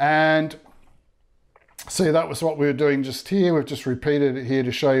 And see, that was what we were doing just here. We've just repeated it here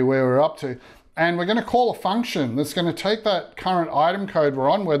to show you where we're up to. And we're going to call a function that's going to take that current item code we're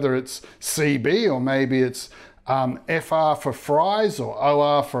on, whether it's CB or maybe it's FR for fries or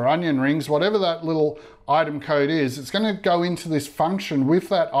OR for onion rings, whatever that little item code is, it's going to go into this function with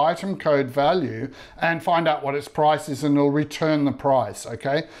that item code value and find out what its price is, and it'll return the price,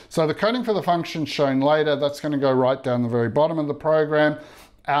 okay? So the coding for the function shown later, that's going to go right down the very bottom of the program.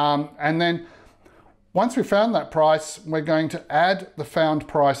 And then once we've found that price, we're going to add the found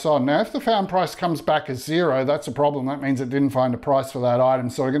price on. Now, if the found price comes back as 0, that's a problem. That means it didn't find a price for that item.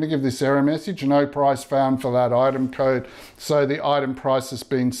 So we're going to give this error message, no price found for that item code. So the item price has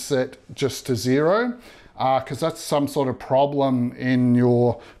been set just to 0, because that's some sort of problem in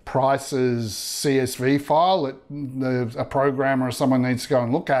your prices CSV file that a programmer or someone needs to go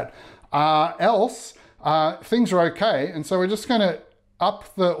and look at. Else, things are okay. And so we're just going to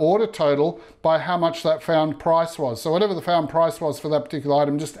up the order total by how much that found price was. So whatever the found price was for that particular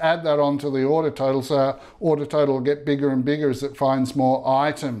item, just add that onto the order total. So our order total will get bigger and bigger as it finds more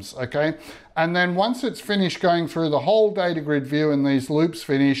items, okay? And then once it's finished going through the whole data grid view and these loops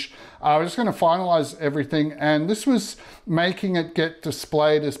finish, we're just going to finalize everything. And this was making it get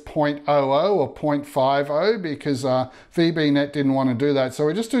displayed as 0.00 or 0.50 because VBNet didn't want to do that. So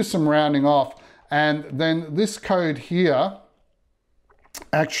we just do some rounding off. And then this code here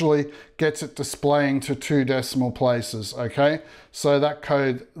actually gets it displaying to 2 decimal places, okay? So that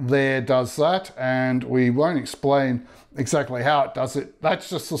code there does that, and we won't explain exactly how it does it. That's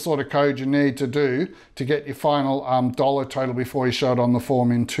just the sort of code you need to do to get your final dollar total before you show it on the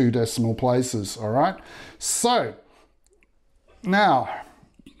form in 2 decimal places, all right? So now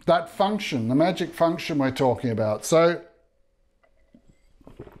that function, the magic function we're talking about. So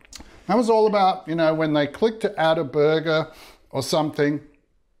that was all about, you know, when they click to add a burger or something,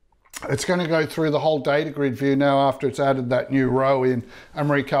 it's going to go through the whole data grid view now after it's added that new row in and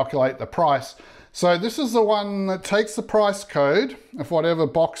recalculate the price. So this is the one that takes the price code of whatever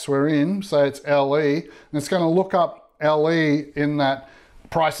box we're in, say it's LE, and it's going to look up LE in that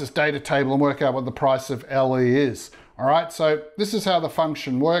prices data table and work out what the price of LE is. All right, so this is how the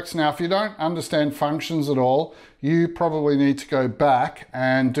function works. Now, if you don't understand functions at all, you probably need to go back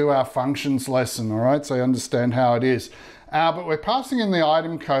and do our functions lesson, all right, so you understand how it is. But we're passing in the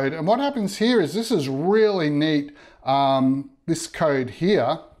item code, and what happens here is this is really neat. this code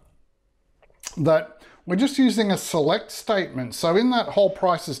here that we're just using a select statement. So in that whole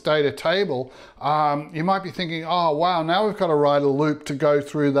prices data table, you might be thinking, oh wow, now we've got to write a loop to go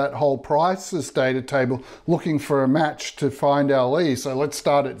through that whole prices data table looking for a match to find LE. So let's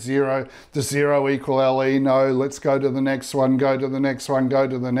start at 0. Does 0 equal LE? No. Let's go to the next one, go to the next one, go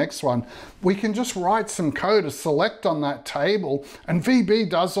to the next one. We can just write some code, a select on that table, and VB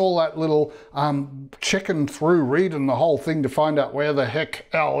does all that little checking through, reading the whole thing to find out where the heck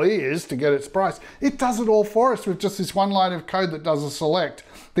LE is to get its price. It does it all for us with just this one line of code that does a select.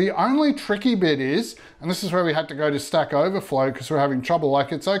 The only tricky bit is, and this is where we had to go to Stack Overflow because we're having trouble,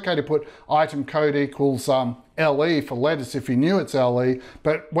 like it's okay to put item code equals LE for lettuce if you knew it's LE,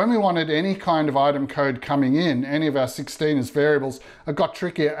 but when we wanted any kind of item code coming in, any of our 16 as variables, it got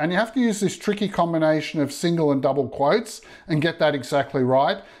trickier, and you have to use this tricky combination of single and double quotes and get that exactly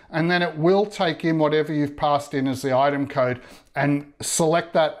right, and then it will take in whatever you've passed in as the item code and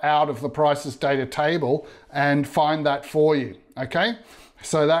select that out of the prices data table and find that for you, okay?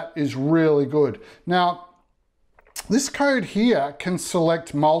 So that is really good. Now, this code here can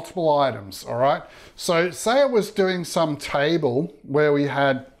select multiple items, all right? So say I was doing some table where we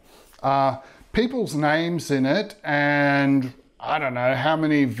had people's names in it and I don't know how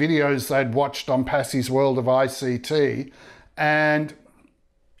many videos they'd watched on Passy's World of ICT. And,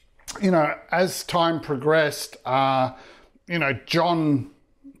 you know, as time progressed, you know, John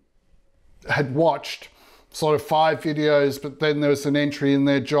had watched sort of 5 videos, but then there was an entry in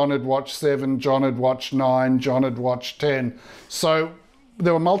there, John had watched 7, John had watched 9, John had watched 10. So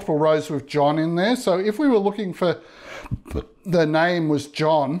there were multiple rows with John in there. So if we were looking for the name was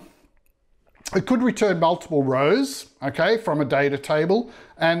John, it could return multiple rows, okay, from a data table.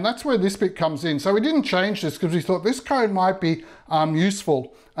 And that's where this bit comes in. So we didn't change this because we thought this code might be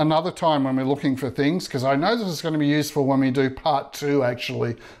useful another time when we're looking for things, because I know this is going to be useful when we do part 2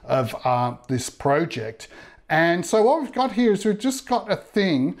 actually of this project. And so what we've got here is we've just got a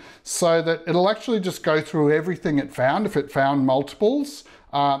thing so that it'll actually just go through everything it found, if it found multiples,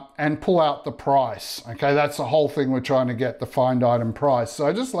 and pull out the price. Okay, that's the whole thing we're trying to get, the find item price. So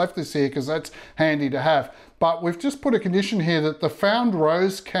I just left this here because that's handy to have. But we've just put a condition here that the found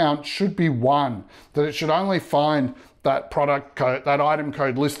rows count should be 1, that it should only find that product code, that item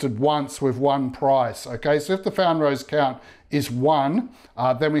code listed once with 1 price. Okay, so if the found rows count is 1,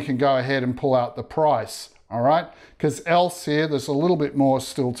 then we can go ahead and pull out the price. All right, because else here, there's a little bit more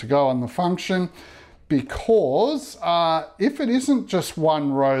still to go on the function, because if it isn't just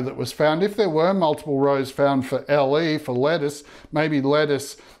 1 row that was found, if there were multiple rows found for LE, for lettuce, maybe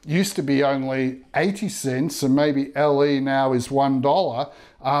lettuce used to be only 80 cents and maybe LE now is $1,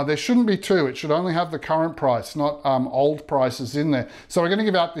 there shouldn't be 2. It should only have the current price, not old prices in there. So we're going to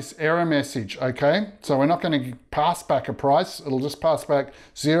give out this error message, okay? So we're not going to pass back a price. It'll just pass back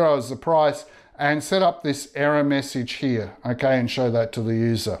 0 as the price and set up this error message here, okay, and show that to the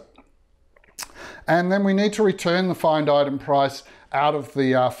user. And then we need to return the find item price out of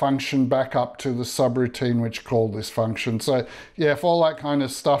the function back up to the subroutine which called this function. So yeah, if all that kind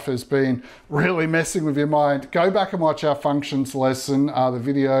of stuff has been really messing with your mind, go back and watch our functions lesson, the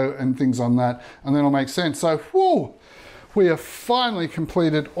video and things on that, and then it'll make sense. So whoa, we have finally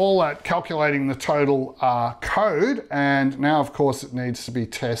completed all that calculating the total code, and now of course it needs to be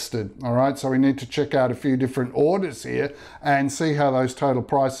tested. All right, so we need to check out a few different orders here and see how those total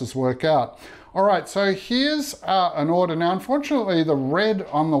prices work out. All right, so here's an order. Now, unfortunately, the red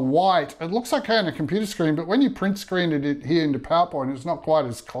on the white, it looks okay on a computer screen, but when you print screen it here into PowerPoint, it's not quite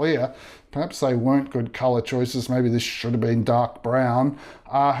as clear. Perhaps they weren't good color choices. Maybe this should have been dark brown.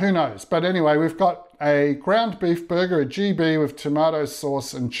 Who knows? But anyway, we've got a ground beef burger, a GB with tomato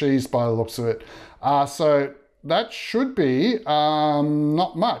sauce and cheese by the looks of it. So that should be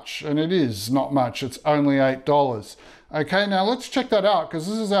not much, and it is not much. It's only $8. Okay, now let's check that out because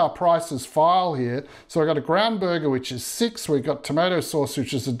this is our prices file here. So I got a ground burger, which is $6. We've got tomato sauce,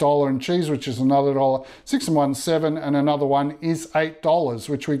 which is $1, and cheese, which is another $1. 6 and 1, 7, and another one is $8,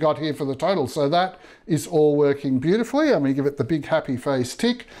 which we got here for the total. So that is all working beautifully. And we give it the big happy face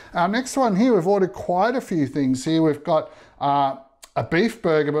tick. Our next one here, we've ordered quite a few things here. We've got a beef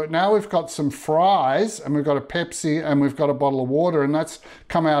burger, but now we've got some fries and we've got a Pepsi and we've got a bottle of water, and that's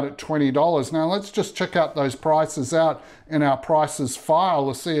come out at $20. Now let's just check out those prices out in our prices file,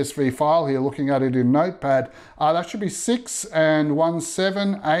 the CSV file here, looking at it in Notepad. That should be 6 and 1,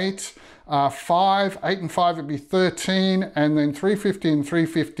 7, 8, 5, 8 and 5 would be 13, and then 350 and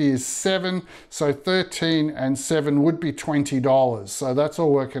 350 is 7, so 13 and 7 would be $20. So that's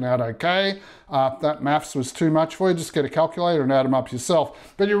all working out okay. that maths was too much for you, just get a calculator and add them up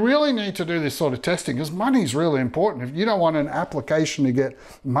yourself. But you really need to do this sort of testing because money is really important. If you don't want an application to get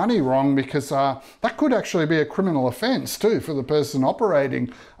money wrong, because that could actually be a criminal offense too for the person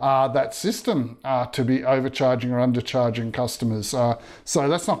operating that system to be overcharging or undercharging customers. So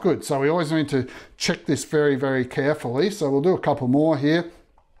that's not good. So we always need to check this very, very carefully. So we'll do a couple more here.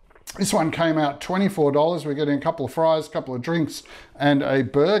 This one came out $24. We're getting a couple of fries, a couple of drinks, and a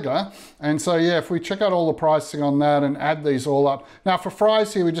burger. And so, yeah, if we check out all the pricing on that and add these all up. Now, for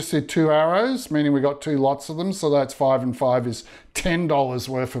fries here, we just did 2 arrows, meaning we got 2 lots of them. So that's 5 and 5 is $10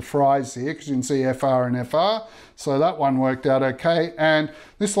 worth of fries here, because you can see FR and FR. So that one worked out okay. And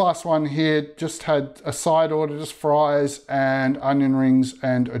this last one here just had a side order, just fries and onion rings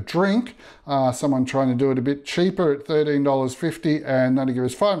and a drink. Someone trying to do it a bit cheaper at $13.50, and that'll give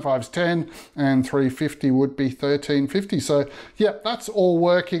us 5 and 5 is 10, and 350 would be $13.50. So yeah, that's all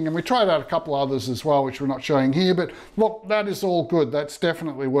working. And we tried out a couple others as well, which we're not showing here, but look, that is all good. That's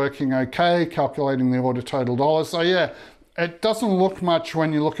definitely working okay, calculating the order total dollars. So yeah, it doesn't look much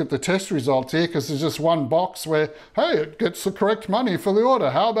when you look at the test results here, because there's just one box where, hey, it gets the correct money for the order.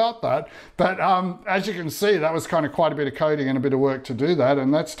 How about that? But as you can see, that was kind of quite a bit of coding and a bit of work to do that.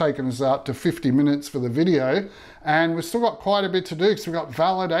 And that's taken us out to 50 minutes for the video. And we've still got quite a bit to do because we've got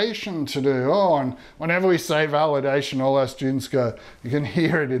validation to do. Oh, and whenever we say validation, all our students go, you can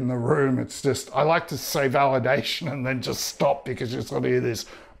hear it in the room. It's just, I like to say validation and then just stop, because you sort of hear this,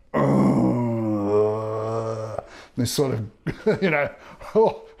 this sort of, you know,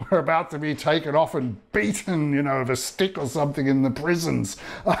 oh, we're about to be taken off and beaten, you know, with a stick or something in the prisons.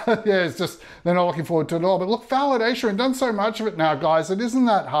 Yeah, it's just, they're not looking forward to it all. But look, validation, we've done so much of it now, guys. It isn't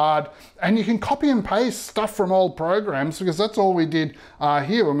that hard. And you can copy and paste stuff from old programs, because that's all we did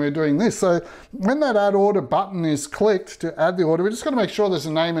here when we were doing this. So when that add order button is clicked to add the order, we just got to make sure there's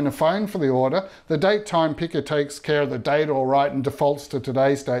a name and a phone for the order. The date time picker takes care of the date all right and defaults to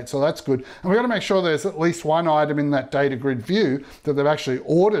today's date. So that's good. And we've got to make sure there's at least one item in that data grid view that they've actually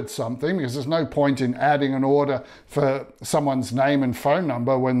ordered something, because there's no point in adding an order for someone's name and phone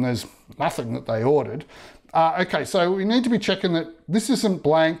number when there's nothing that they ordered. Okay, so we need to be checking that this isn't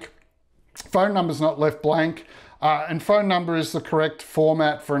blank, phone number's not left blank, and phone number is the correct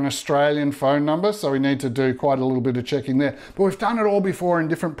format for an Australian phone number, so we need to do quite a little bit of checking there. But we've done it all before in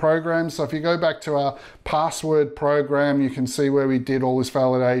different programs, so if you go back to our password program, you can see where we did all this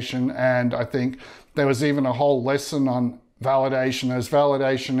validation, and I think there was even a whole lesson on validation. There's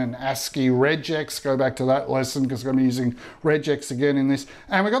validation in ASCII Regex. Go back to that lesson, because we're going to be using Regex again in this.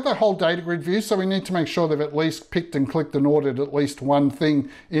 And we got that whole data grid view, so we need to make sure they've at least picked and clicked and ordered at least one thing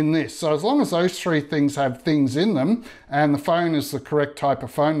in this. So as long as those 3 things have things in them, and the phone is the correct type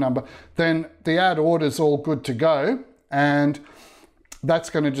of phone number, then the add order is all good to go. And that's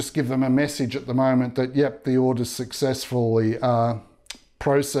going to just give them a message at the moment that, yep, the order's successfully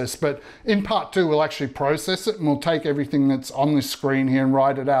process. But in part 2, we'll actually process it, and we'll take everything that's on this screen here and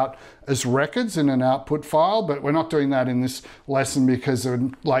write it out as records in an output file. But we're not doing that in this lesson, because it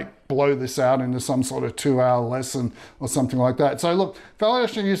would like blow this out into some sort of 2-hour lesson or something like that. So look,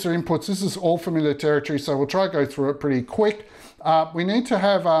 validation of user inputs, this is all familiar territory, so we'll try to go through it pretty quick. We need to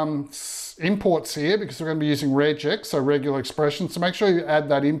have imports here, because we're going to be using regex, so regular expressions. So make sure you add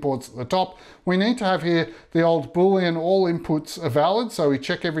that imports at the top. We need to have here the old Boolean, all inputs are valid. So we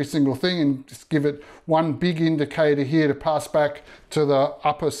check every single thing and just give it one big indicator here to pass back to the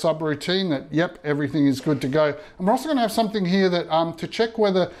upper subroutine that, yep, everything is good to go. And we're also going to have something here that to check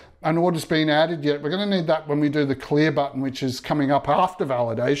whether an order's been added yet. We're going to need that when we do the clear button, which is coming up after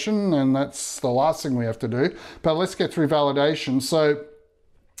validation, and that's the last thing we have to do. But let's get through validation. So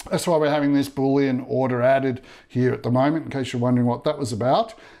that's why we're having this Boolean order added here at the moment, in case you're wondering what that was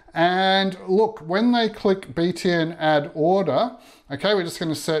about. And look, when they click btn add order, okay, we're just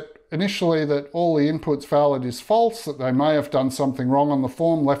going to set initially that all the inputs valid is false, that they may have done something wrong on the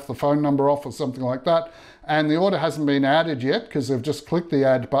form, left the phone number off or something like that. And the order hasn't been added yet, because they've just clicked the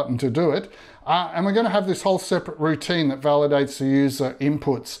add button to do it. And we're going to have this whole separate routine that validates the user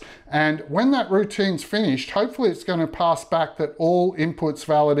inputs. And when that routine's finished, hopefully it's going to pass back that all inputs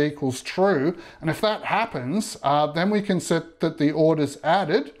valid equals true. And if that happens, then we can set that the order's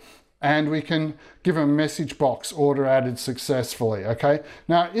added, and we can give a message box, order added successfully, okay?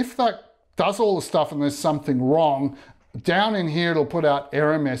 Now, if that does all the stuff and there's something wrong, down in here it'll put out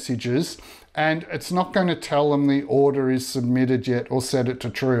error messages, and it's not going to tell them the order is submitted yet or set it to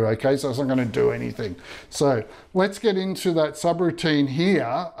true, okay? So it's not going to do anything. So let's get into that subroutine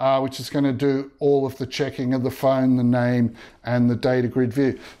here, which is going to do all of the checking of the phone, the name, and the data grid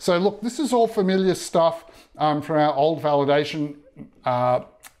view. So look, this is all familiar stuff from our old validation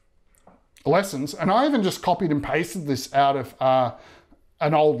lessons. And I even just copied and pasted this out of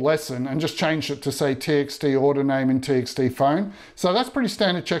an old lesson and just changed it to say txt order name in txt phone. So that's pretty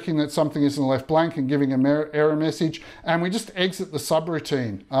standard checking that something isn't left blank and giving an error message. And we just exit the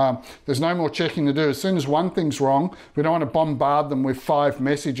subroutine. There's no more checking to do. As soon as one thing's wrong, we don't want to bombard them with 5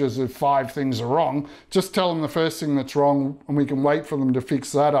 messages of 5 things are wrong. Just tell them the first thing that's wrong and we can wait for them to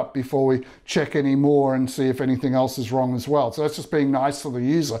fix that up before we check any more and see if anything else is wrong as well. So that's just being nice to the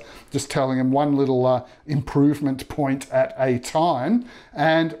user, just telling them one little improvement point at a time.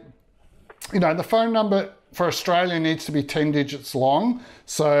 And, you know, the phone number for Australia needs to be 10 digits long.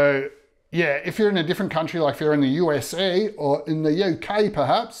 So, yeah, if you're in a different country, like if you're in the USA or in the UK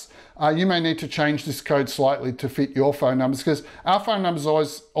perhaps, you may need to change this code slightly to fit your phone numbers, because our phone numbers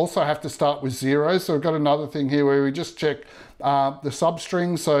always also have to start with 0. So we've got another thing here where we just check the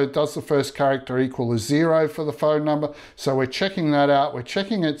substring. So does the first character equal a 0 for the phone number? So we're checking that out. We're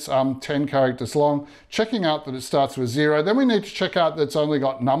checking it's 10 characters long, checking out that it starts with 0. Then we need to check out that it's only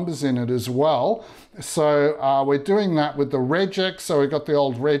got numbers in it as well. So we're doing that with the regex. So we've got the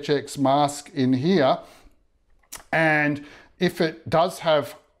old regex mask in here. And if it does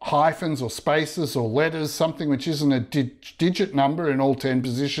have hyphens or spaces or letters, something which isn't a digit number in all 10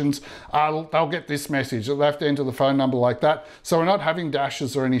 positions, they'll get this message. They'll have to enter the phone number like that. So we're not having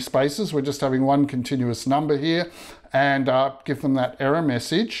dashes or any spaces. We're just having one continuous number here, and give them that error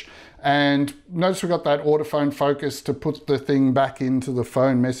message. And notice we've got that autophone focus to put the thing back into the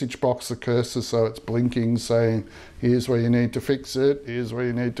phone message box, the cursor, so it's blinking saying, here's where you need to fix it, here's where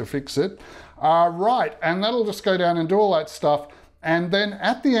you need to fix it. Right, and that'll just go down and do all that stuff. And then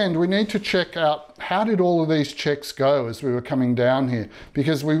at the end, we need to check out how did all of these checks go as we were coming down here,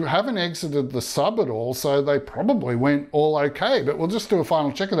 because we haven't exited the sub at all, so they probably went all okay, but we'll just do a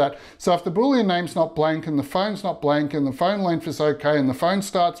final check of that. So if the Boolean name's not blank and the phone's not blank and the phone length is okay and the phone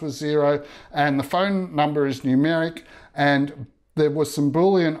starts with 0 and the phone number is numeric and there was some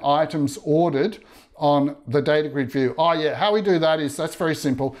Boolean items ordered on the data grid view. Oh yeah, how we do that is, that's very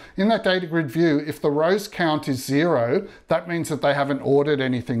simple. In that data grid view, if the rows count is 0, that means that they haven't ordered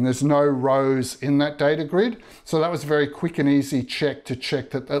anything. There's no rows in that data grid. So that was a very quick and easy check to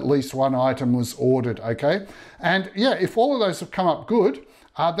check that at least one item was ordered, okay? And yeah, if all of those have come up good,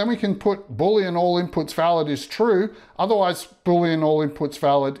 then we can put Boolean all inputs valid is true. Otherwise, Boolean all inputs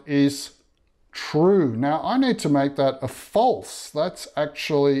valid is true. Now I need to make that a false. That's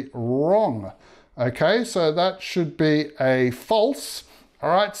actually wrong. Okay, so that should be a false. All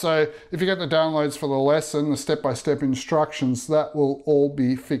right, so if you get the downloads for the lesson, the step-by-step instructions, that will all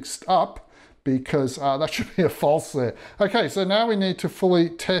be fixed up, because that should be a false there. Okay, so now we need to fully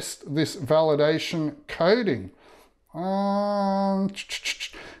test this validation coding.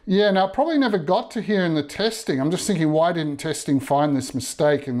 Yeah, now probably never got to here in the testing. I'm just thinking, why didn't testing find this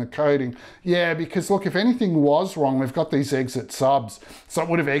mistake in the coding? Yeah, because look, if anything was wrong, we've got these exit subs. So it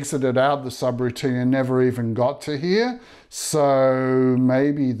would have exited out of the subroutine and never even got to here. So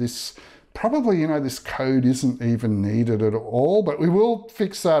maybe this, probably, you know, this code isn't even needed at all, but we will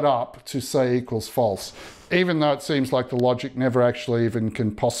fix that up to say equals false, even though it seems like the logic never actually even can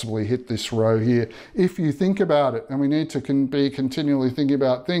possibly hit this row here, if you think about it. And we need to be continually thinking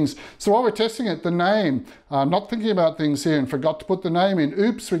about things. So while we're testing it, the name, not thinking about things here and forgot to put the name in.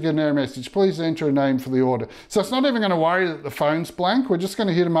 Oops, we get an error message. Please enter a name for the order. So it's not even going to worry that the phone's blank. We're just going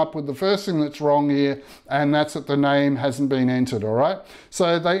to hit them up with the first thing that's wrong here, and that's that the name hasn't been entered, all right?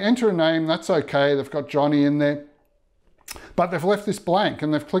 So they enter a name, that's okay. They've got Johnny in there. But they've left this blank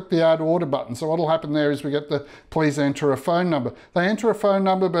and they've clicked the add order button. So what'll happen there is we get the please enter a phone number. They enter a phone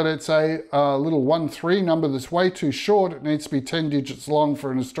number, but it's a little 1-3 number that's way too short. It needs to be 10 digits long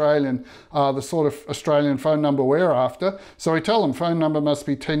for an Australian, the sort of Australian phone number we're after. So we tell them phone number must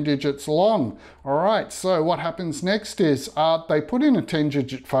be 10 digits long. All right, so what happens next is they put in a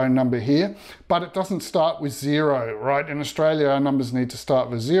 10-digit phone number here, but it doesn't start with 0, right? In Australia, our numbers need to start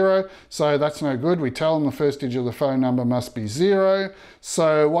with 0, so that's no good. We tell them the first digit of the phone number must be 0.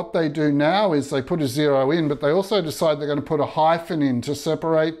 So what they do now is they put a 0 in, but they also decide they're going to put a hyphen in to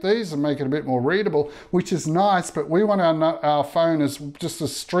separate these and make it a bit more readable, which is nice, but we want our phone as just a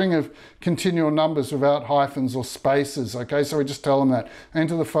string of continual numbers without hyphens or spaces, okay? So we just tell them that.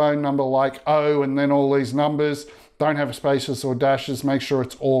 Enter the phone number like O and then all these numbers. Don't have spaces or dashes, make sure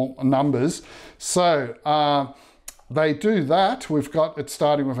it's all numbers. So they do that, we've got it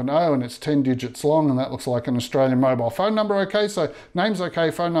starting with an O and it's 10 digits long, and that looks like an Australian mobile phone number. Okay, so name's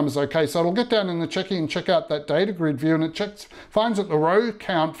okay, phone number's okay. So it'll get down in the checking and check out that data grid view, and it finds that the row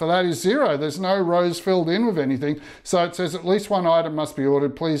count for that is 0. There's no rows filled in with anything. So it says at least one item must be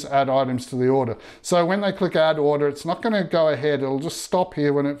ordered. Please add items to the order. So when they click add order, it's not going to go ahead. It'll just stop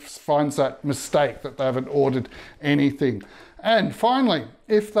here when it finds that mistake that they haven't ordered anything. And finally,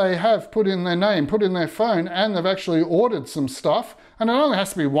 if they have put in their name, put in their phone, and they've actually ordered some stuff, and it only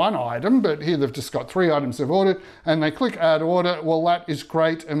has to be one item, but here they've just got 3 items they've ordered, and they click add order, well, that is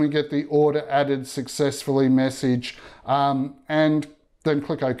great, and we get the order added successfully message, and then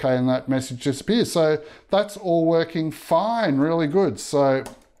click OK, and that message disappears. So that's all working fine, really good. So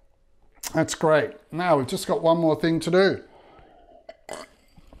that's great. Now we've just got one more thing to do.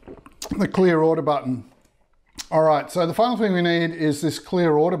 The clear order button. All right, so the final thing we need is this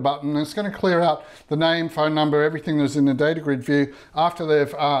clear order button. It's going to clear out the name, phone number, everything that's in the data grid view. After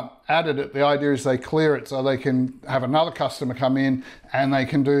they've added it, the idea is they clear it so they can have another customer come in and they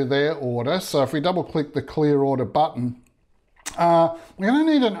can do their order. So if we double click the clear order button, we're going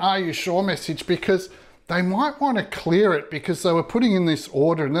to need an "Are you sure?" message, because they might want to clear it because they were putting in this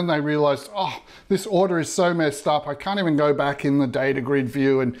order and then they realized, oh, this order is so messed up, I can't even go back in the data grid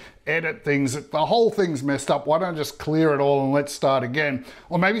view and edit things. The whole thing's messed up. Why don't I just clear it all and let's start again?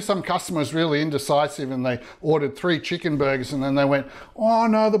 Or maybe some customer's really indecisive and they ordered 3 chicken burgers and then they went, oh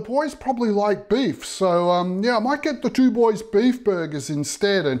no, the boys probably like beef. So yeah, I might get the 2 boys beef burgers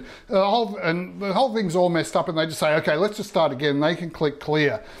instead. And the whole thing's all messed up, and they just say, okay, let's just start again. They can click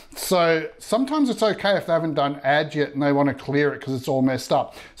clear. So sometimes it's okay if they haven't done add yet and they want to clear it because it's all messed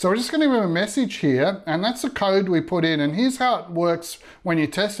up. So we're just going to give them a message here, and that's the code we put in. And here's how it works when you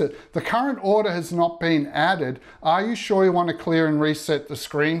test it. The current order has not been added. Are you sure you want to clear and reset the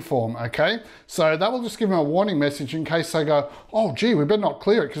screen form? Okay, so that will just give them a warning message in case they go, oh gee, we better not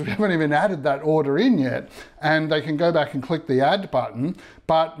clear it because we haven't even added that order in yet. And they can go back and click the add button,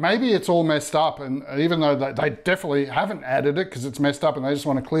 but maybe it's all messed up, and even though they definitely haven't added it because it's messed up and they just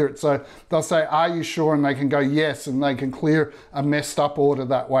want to clear it. So they'll say, are you sure? And they can go yes, and they can clear a messed up order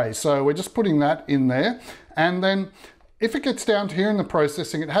that way. So we're just putting that in there. And then if it gets down to here in the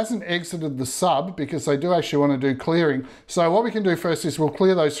processing, it hasn't exited the sub because they do actually want to do clearing. So what we can do first is we'll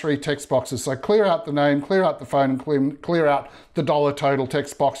clear those 3 text boxes. So clear out the name, clear out the phone, and clear out the dollar total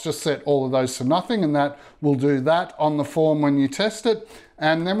text box. Just set all of those to nothing, and that will do that on the form when you test it.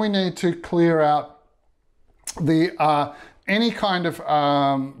 And then we need to clear out the any kind of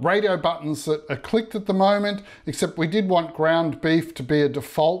radio buttons that are clicked at the moment, except we did want ground beef to be a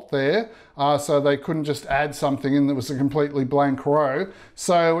default there, so they couldn't just add something in that was a completely blank row.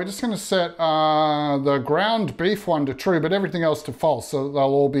 So we're just going to set the ground beef one to true, but everything else to false, so they'll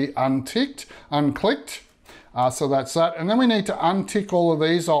all be unclicked. So that's that. And then we need to untick all of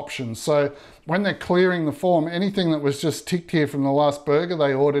these options. So when they're clearing the form, anything that was just ticked here from the last burger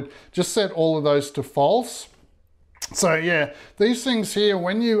they ordered, just set all of those to false. So yeah, these things here,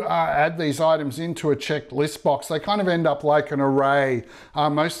 when you add these items into a checked list box, they kind of end up like an array.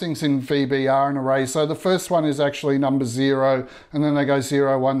 Most things in VB are an array. So the first one is actually number 0, and then they go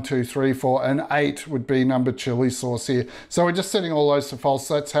 0, 1, 2, 3, 4, and 8 would be number chili sauce here. So we're just setting all those to false.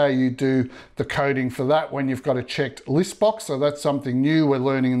 That's how you do the coding for that when you've got a checked list box. So that's something new we're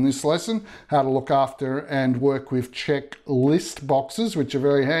learning in this lesson, how to look after and work with check list boxes, which are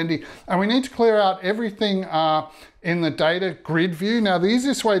very handy. And we need to clear out everything in the data grid view. Now, the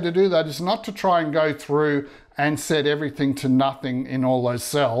easiest way to do that is not to try and go through and set everything to nothing in all those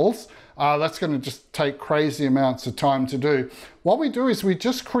cells. That's going to just take crazy amounts of time to do. What we do is we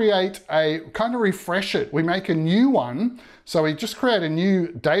just create kind of refresh it. We make a new one. So we just create a new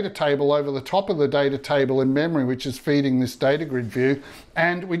data table over the top of the data table in memory, which is feeding this data grid view.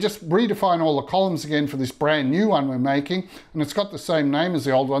 And we just redefine all the columns again for this brand new one we're making. And it's got the same name as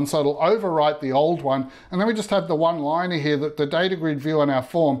the old one, so it'll overwrite the old one. And then we just have the one liner here that the data grid view on our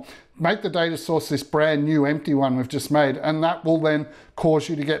form, make the data source this brand new empty one we've just made, and that will then cause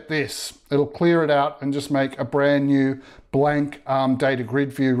you to get this. It'll clear it out and just make a brand new blank data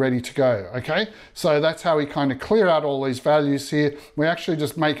grid view ready to go, okay? So that's how we kind of clear out all these values here. We actually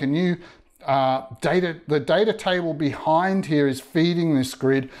just make a new the data table behind here is feeding this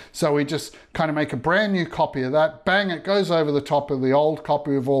grid, so we just kind of make a brand new copy of that, bang, it goes over the top of the old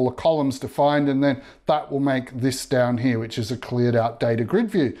copy with all the columns defined, and then that will make this down here, which is a cleared out data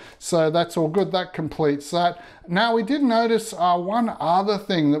grid view. So that's all good, that completes that. Now we did notice one other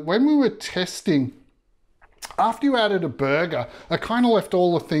thing, that when we were testing After you added a burger, I kind of left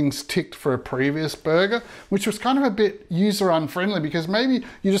all the things ticked for a previous burger, which was kind of a bit user unfriendly because maybe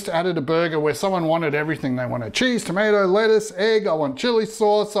you just added a burger where someone wanted everything. They wanted cheese, tomato, lettuce, egg, I want chili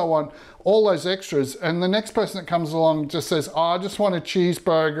sauce, I want all those extras. And the next person that comes along just says, oh, I just want a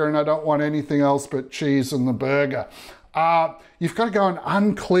cheeseburger and I don't want anything else but cheese in the burger. You've got to go and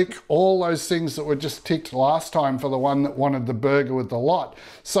unclick all those things that were just ticked last time for the one that wanted the burger with the lot.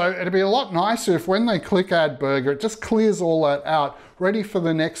 So it'd be a lot nicer if when they click add burger, it just clears all that out, ready for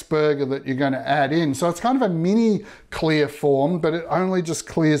the next burger that you're going to add in. So it's kind of a mini clear form, but it only just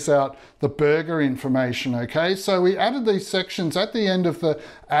clears out the burger information, okay? So we added these sections at the end of the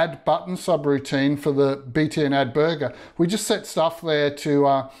add button subroutine for the btn add burger. We just set stuff there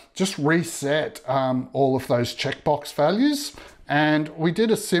to just reset all of those checkbox values. And we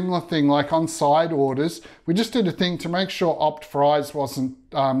did a similar thing like on side orders. We just did a thing to make sure opt fries wasn't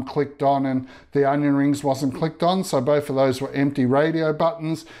clicked on and the onion rings wasn't clicked on. So both of those were empty radio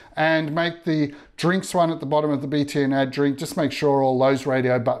buttons, and make the drinks one at the bottom of the btn add drink. Just make sure all those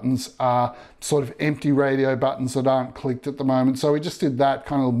radio buttons are sort of empty radio buttons that aren't clicked at the moment. So we just did that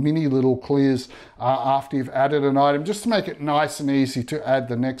kind of mini little clears after you've added an item, just to make it nice and easy to add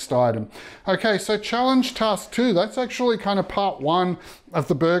the next item. Okay, so challenge task 2, that's actually kind of part 1 of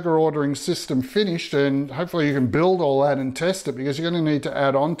the burger ordering system finished, and hopefully you can build all that and test it because you're going to need to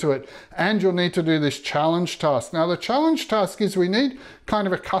add on to it, and you'll need to do this challenge task. Now the challenge task is we need kind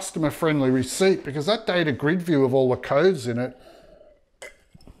of a customer friendly receipt because that data grid view of all the codes in it,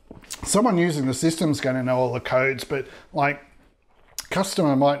 someone using the system is going to know all the codes, but like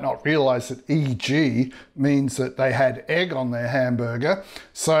customer might not realize that EG means that they had egg on their hamburger.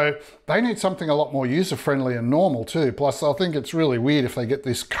 So they need something a lot more user-friendly and normal too. Plus, they'll think it's really weird if they get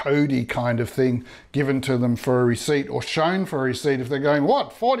this codey kind of thing given to them for a receipt or shown for a receipt. If they're going,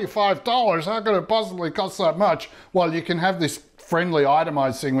 what, $45? How could it possibly cost that much? Well, you can have this friendly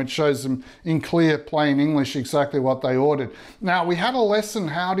itemized thing which shows them in clear plain English exactly what they ordered. Now we had a lesson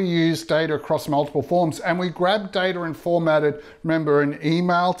how to use data across multiple forms, and we grabbed data and formatted, remember, an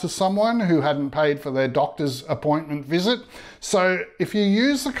email to someone who hadn't paid for their doctor's appointment visit. So if you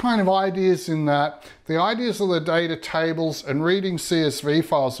use the kind of ideas in that, the ideas of the data tables and reading CSV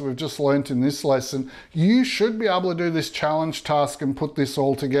files that we've just learnt in this lesson, you should be able to do this challenge task and put this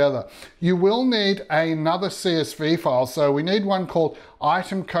all together. You will need another CSV file. So we need one called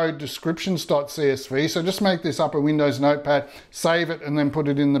item code descriptions.csv. So just make this up in Windows Notepad, save it, and then put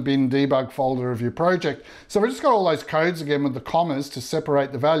it in the bin debug folder of your project. So we've just got all those codes again with the commas to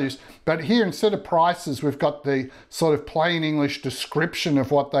separate the values. But here, instead of prices, we've got the sort of plain English description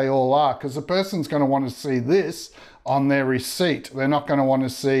of what they all are, because the person's going to want to see this on their receipt. They're not going to want to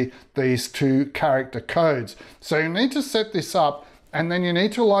see these 2 character codes. So you need to set this up, and then you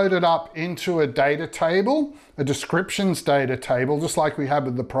need to load it up into a data table, a descriptions data table, just like we had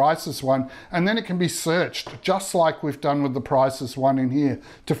with the prices one, and then it can be searched, just like we've done with the prices one in here,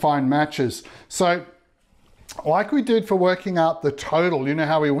 to find matches. So like we did for working out the total, you know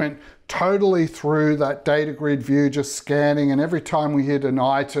how we went totally through that data grid view, just scanning, and every time we hit an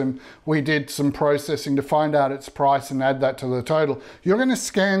item, we did some processing to find out its price and add that to the total. You're going to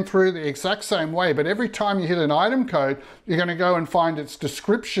scan through the exact same way, but every time you hit an item code, you're going to go and find its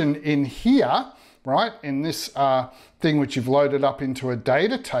description in here, right, in this thing which you've loaded up into a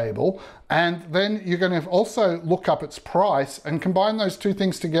data table, and then you're going to also look up its price and combine those 2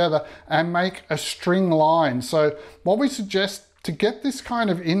 things together and make a string line. So what we suggest to get this kind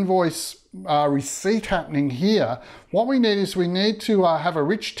of invoice receipt happening here, what we need is we need to have a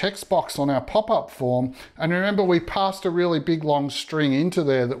rich text box on our pop-up form. And remember, we passed a really big long string into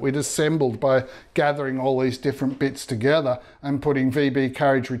there that we'd assembled by gathering all these different bits together and putting VB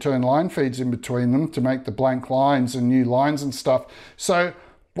carriage return line feeds in between them to make the blank lines and new lines and stuff. So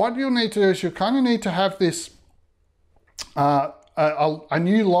what you'll need to do is you kind of need to have this a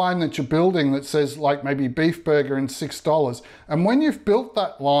new line that you're building that says like maybe beef burger and $6. And when you've built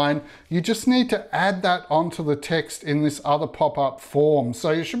that line, you just need to add that onto the text in this other pop-up form.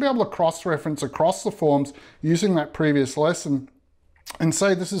 So you should be able to cross-reference across the forms using that previous lesson and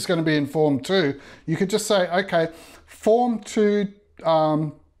say this is going to be in form 2. You could just say, okay, form 2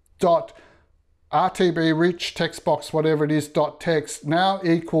 dot RTB rich text box, whatever it is, dot text now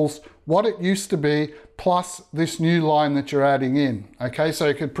equals what it used to be plus this new line that you're adding in. Okay, so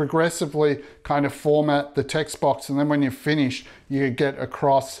you could progressively kind of format the text box, and then when you're finished, you could get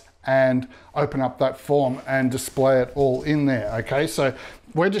across and open up that form and display it all in there. Okay, so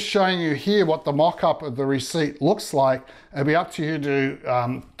we're just showing you here what the mock-up of the receipt looks like. It'll be up to you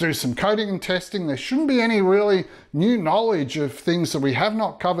to do some coding and testing. There shouldn't be any really new knowledge of things that we have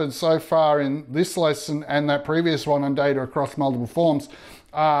not covered so far in this lesson and that previous one on data across multiple forms.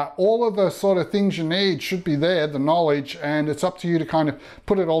 All of the sort of things you need should be there, the knowledge, and it's up to you to kind of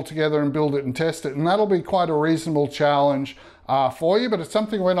put it all together and build it and test it. And that'll be quite a reasonable challenge for you, but it's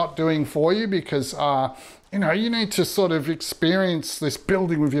something we're not doing for you because you know, you need to sort of experience this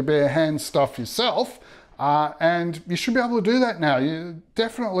building with your bare hands stuff yourself, and you should be able to do that now. You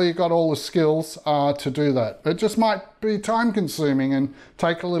definitely got all the skills to do that. It just might be time consuming and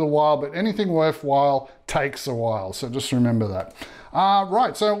take a little while, but anything worthwhile takes a while, so just remember that.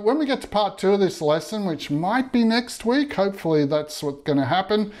 Right, so when we get to part 2 of this lesson, which might be next week, hopefully that's what's going to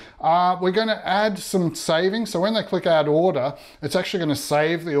happen, we're going to add some saving. So when they click add order, it's actually going to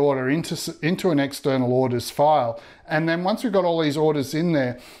save the order into an external orders file. And then once we've got all these orders in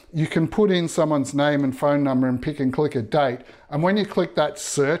there, you can put in someone's name and phone number and pick and click a date. And when you click that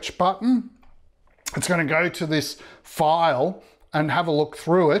search button, it's going to go to this file and have a look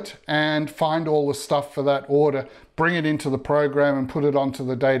through it and find all the stuff for that order, bring it into the program and put it onto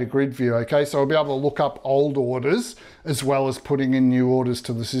the data grid view, okay? So we'll be able to look up old orders as well as putting in new orders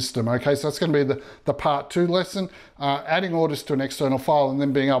to the system, okay? So that's going to be the part 2 lesson, adding orders to an external file and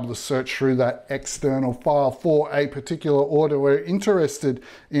then being able to search through that external file for a particular order we're interested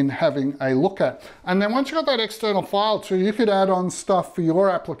in having a look at. And then once you've got that external file too, you could add on stuff for your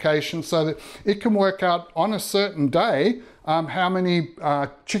application so that it can work out on a certain day how many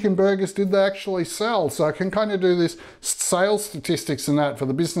chicken burgers did they actually sell. So I can kind of do this sales statistics and that for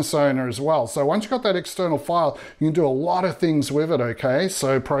the business owner as well. So once you've got that external file, you can do a lot of things with it, okay?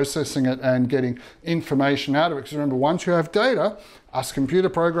 So processing it and getting information out of it. Because remember, once you have data, us computer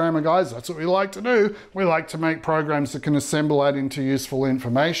programmer guys, that's what we like to do. We like to make programs that can assemble that into useful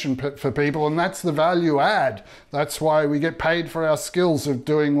information for people, and that's the value add. That's why we get paid for our skills of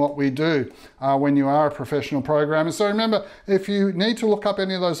doing what we do when you are a professional programmer. So remember, if you need to look up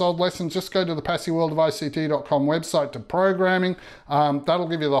any of those old lessons, just go to the PassyWorldOfICT.com website to programming. That'll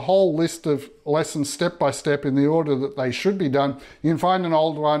give you the whole list of lessons step by step in the order that they should be done. You can find an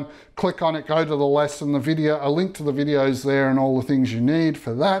old one, click on it, go to the lesson, the video, a link to the videos there and all the things you need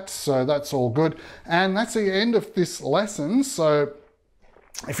for that. So that's all good. And that's the end of this lesson. So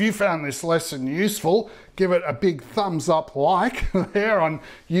if you found this lesson useful, give it a big thumbs up like there on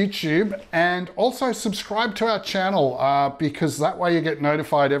YouTube, and also subscribe to our channel because that way you get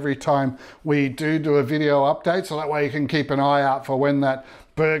notified every time we do a video update. So that way you can keep an eye out for when that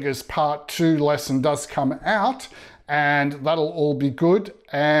Burgers Part 2 lesson does come out, and that'll all be good.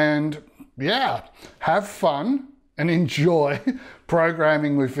 And yeah, have fun and enjoy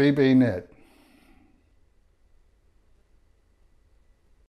programming with VBNet.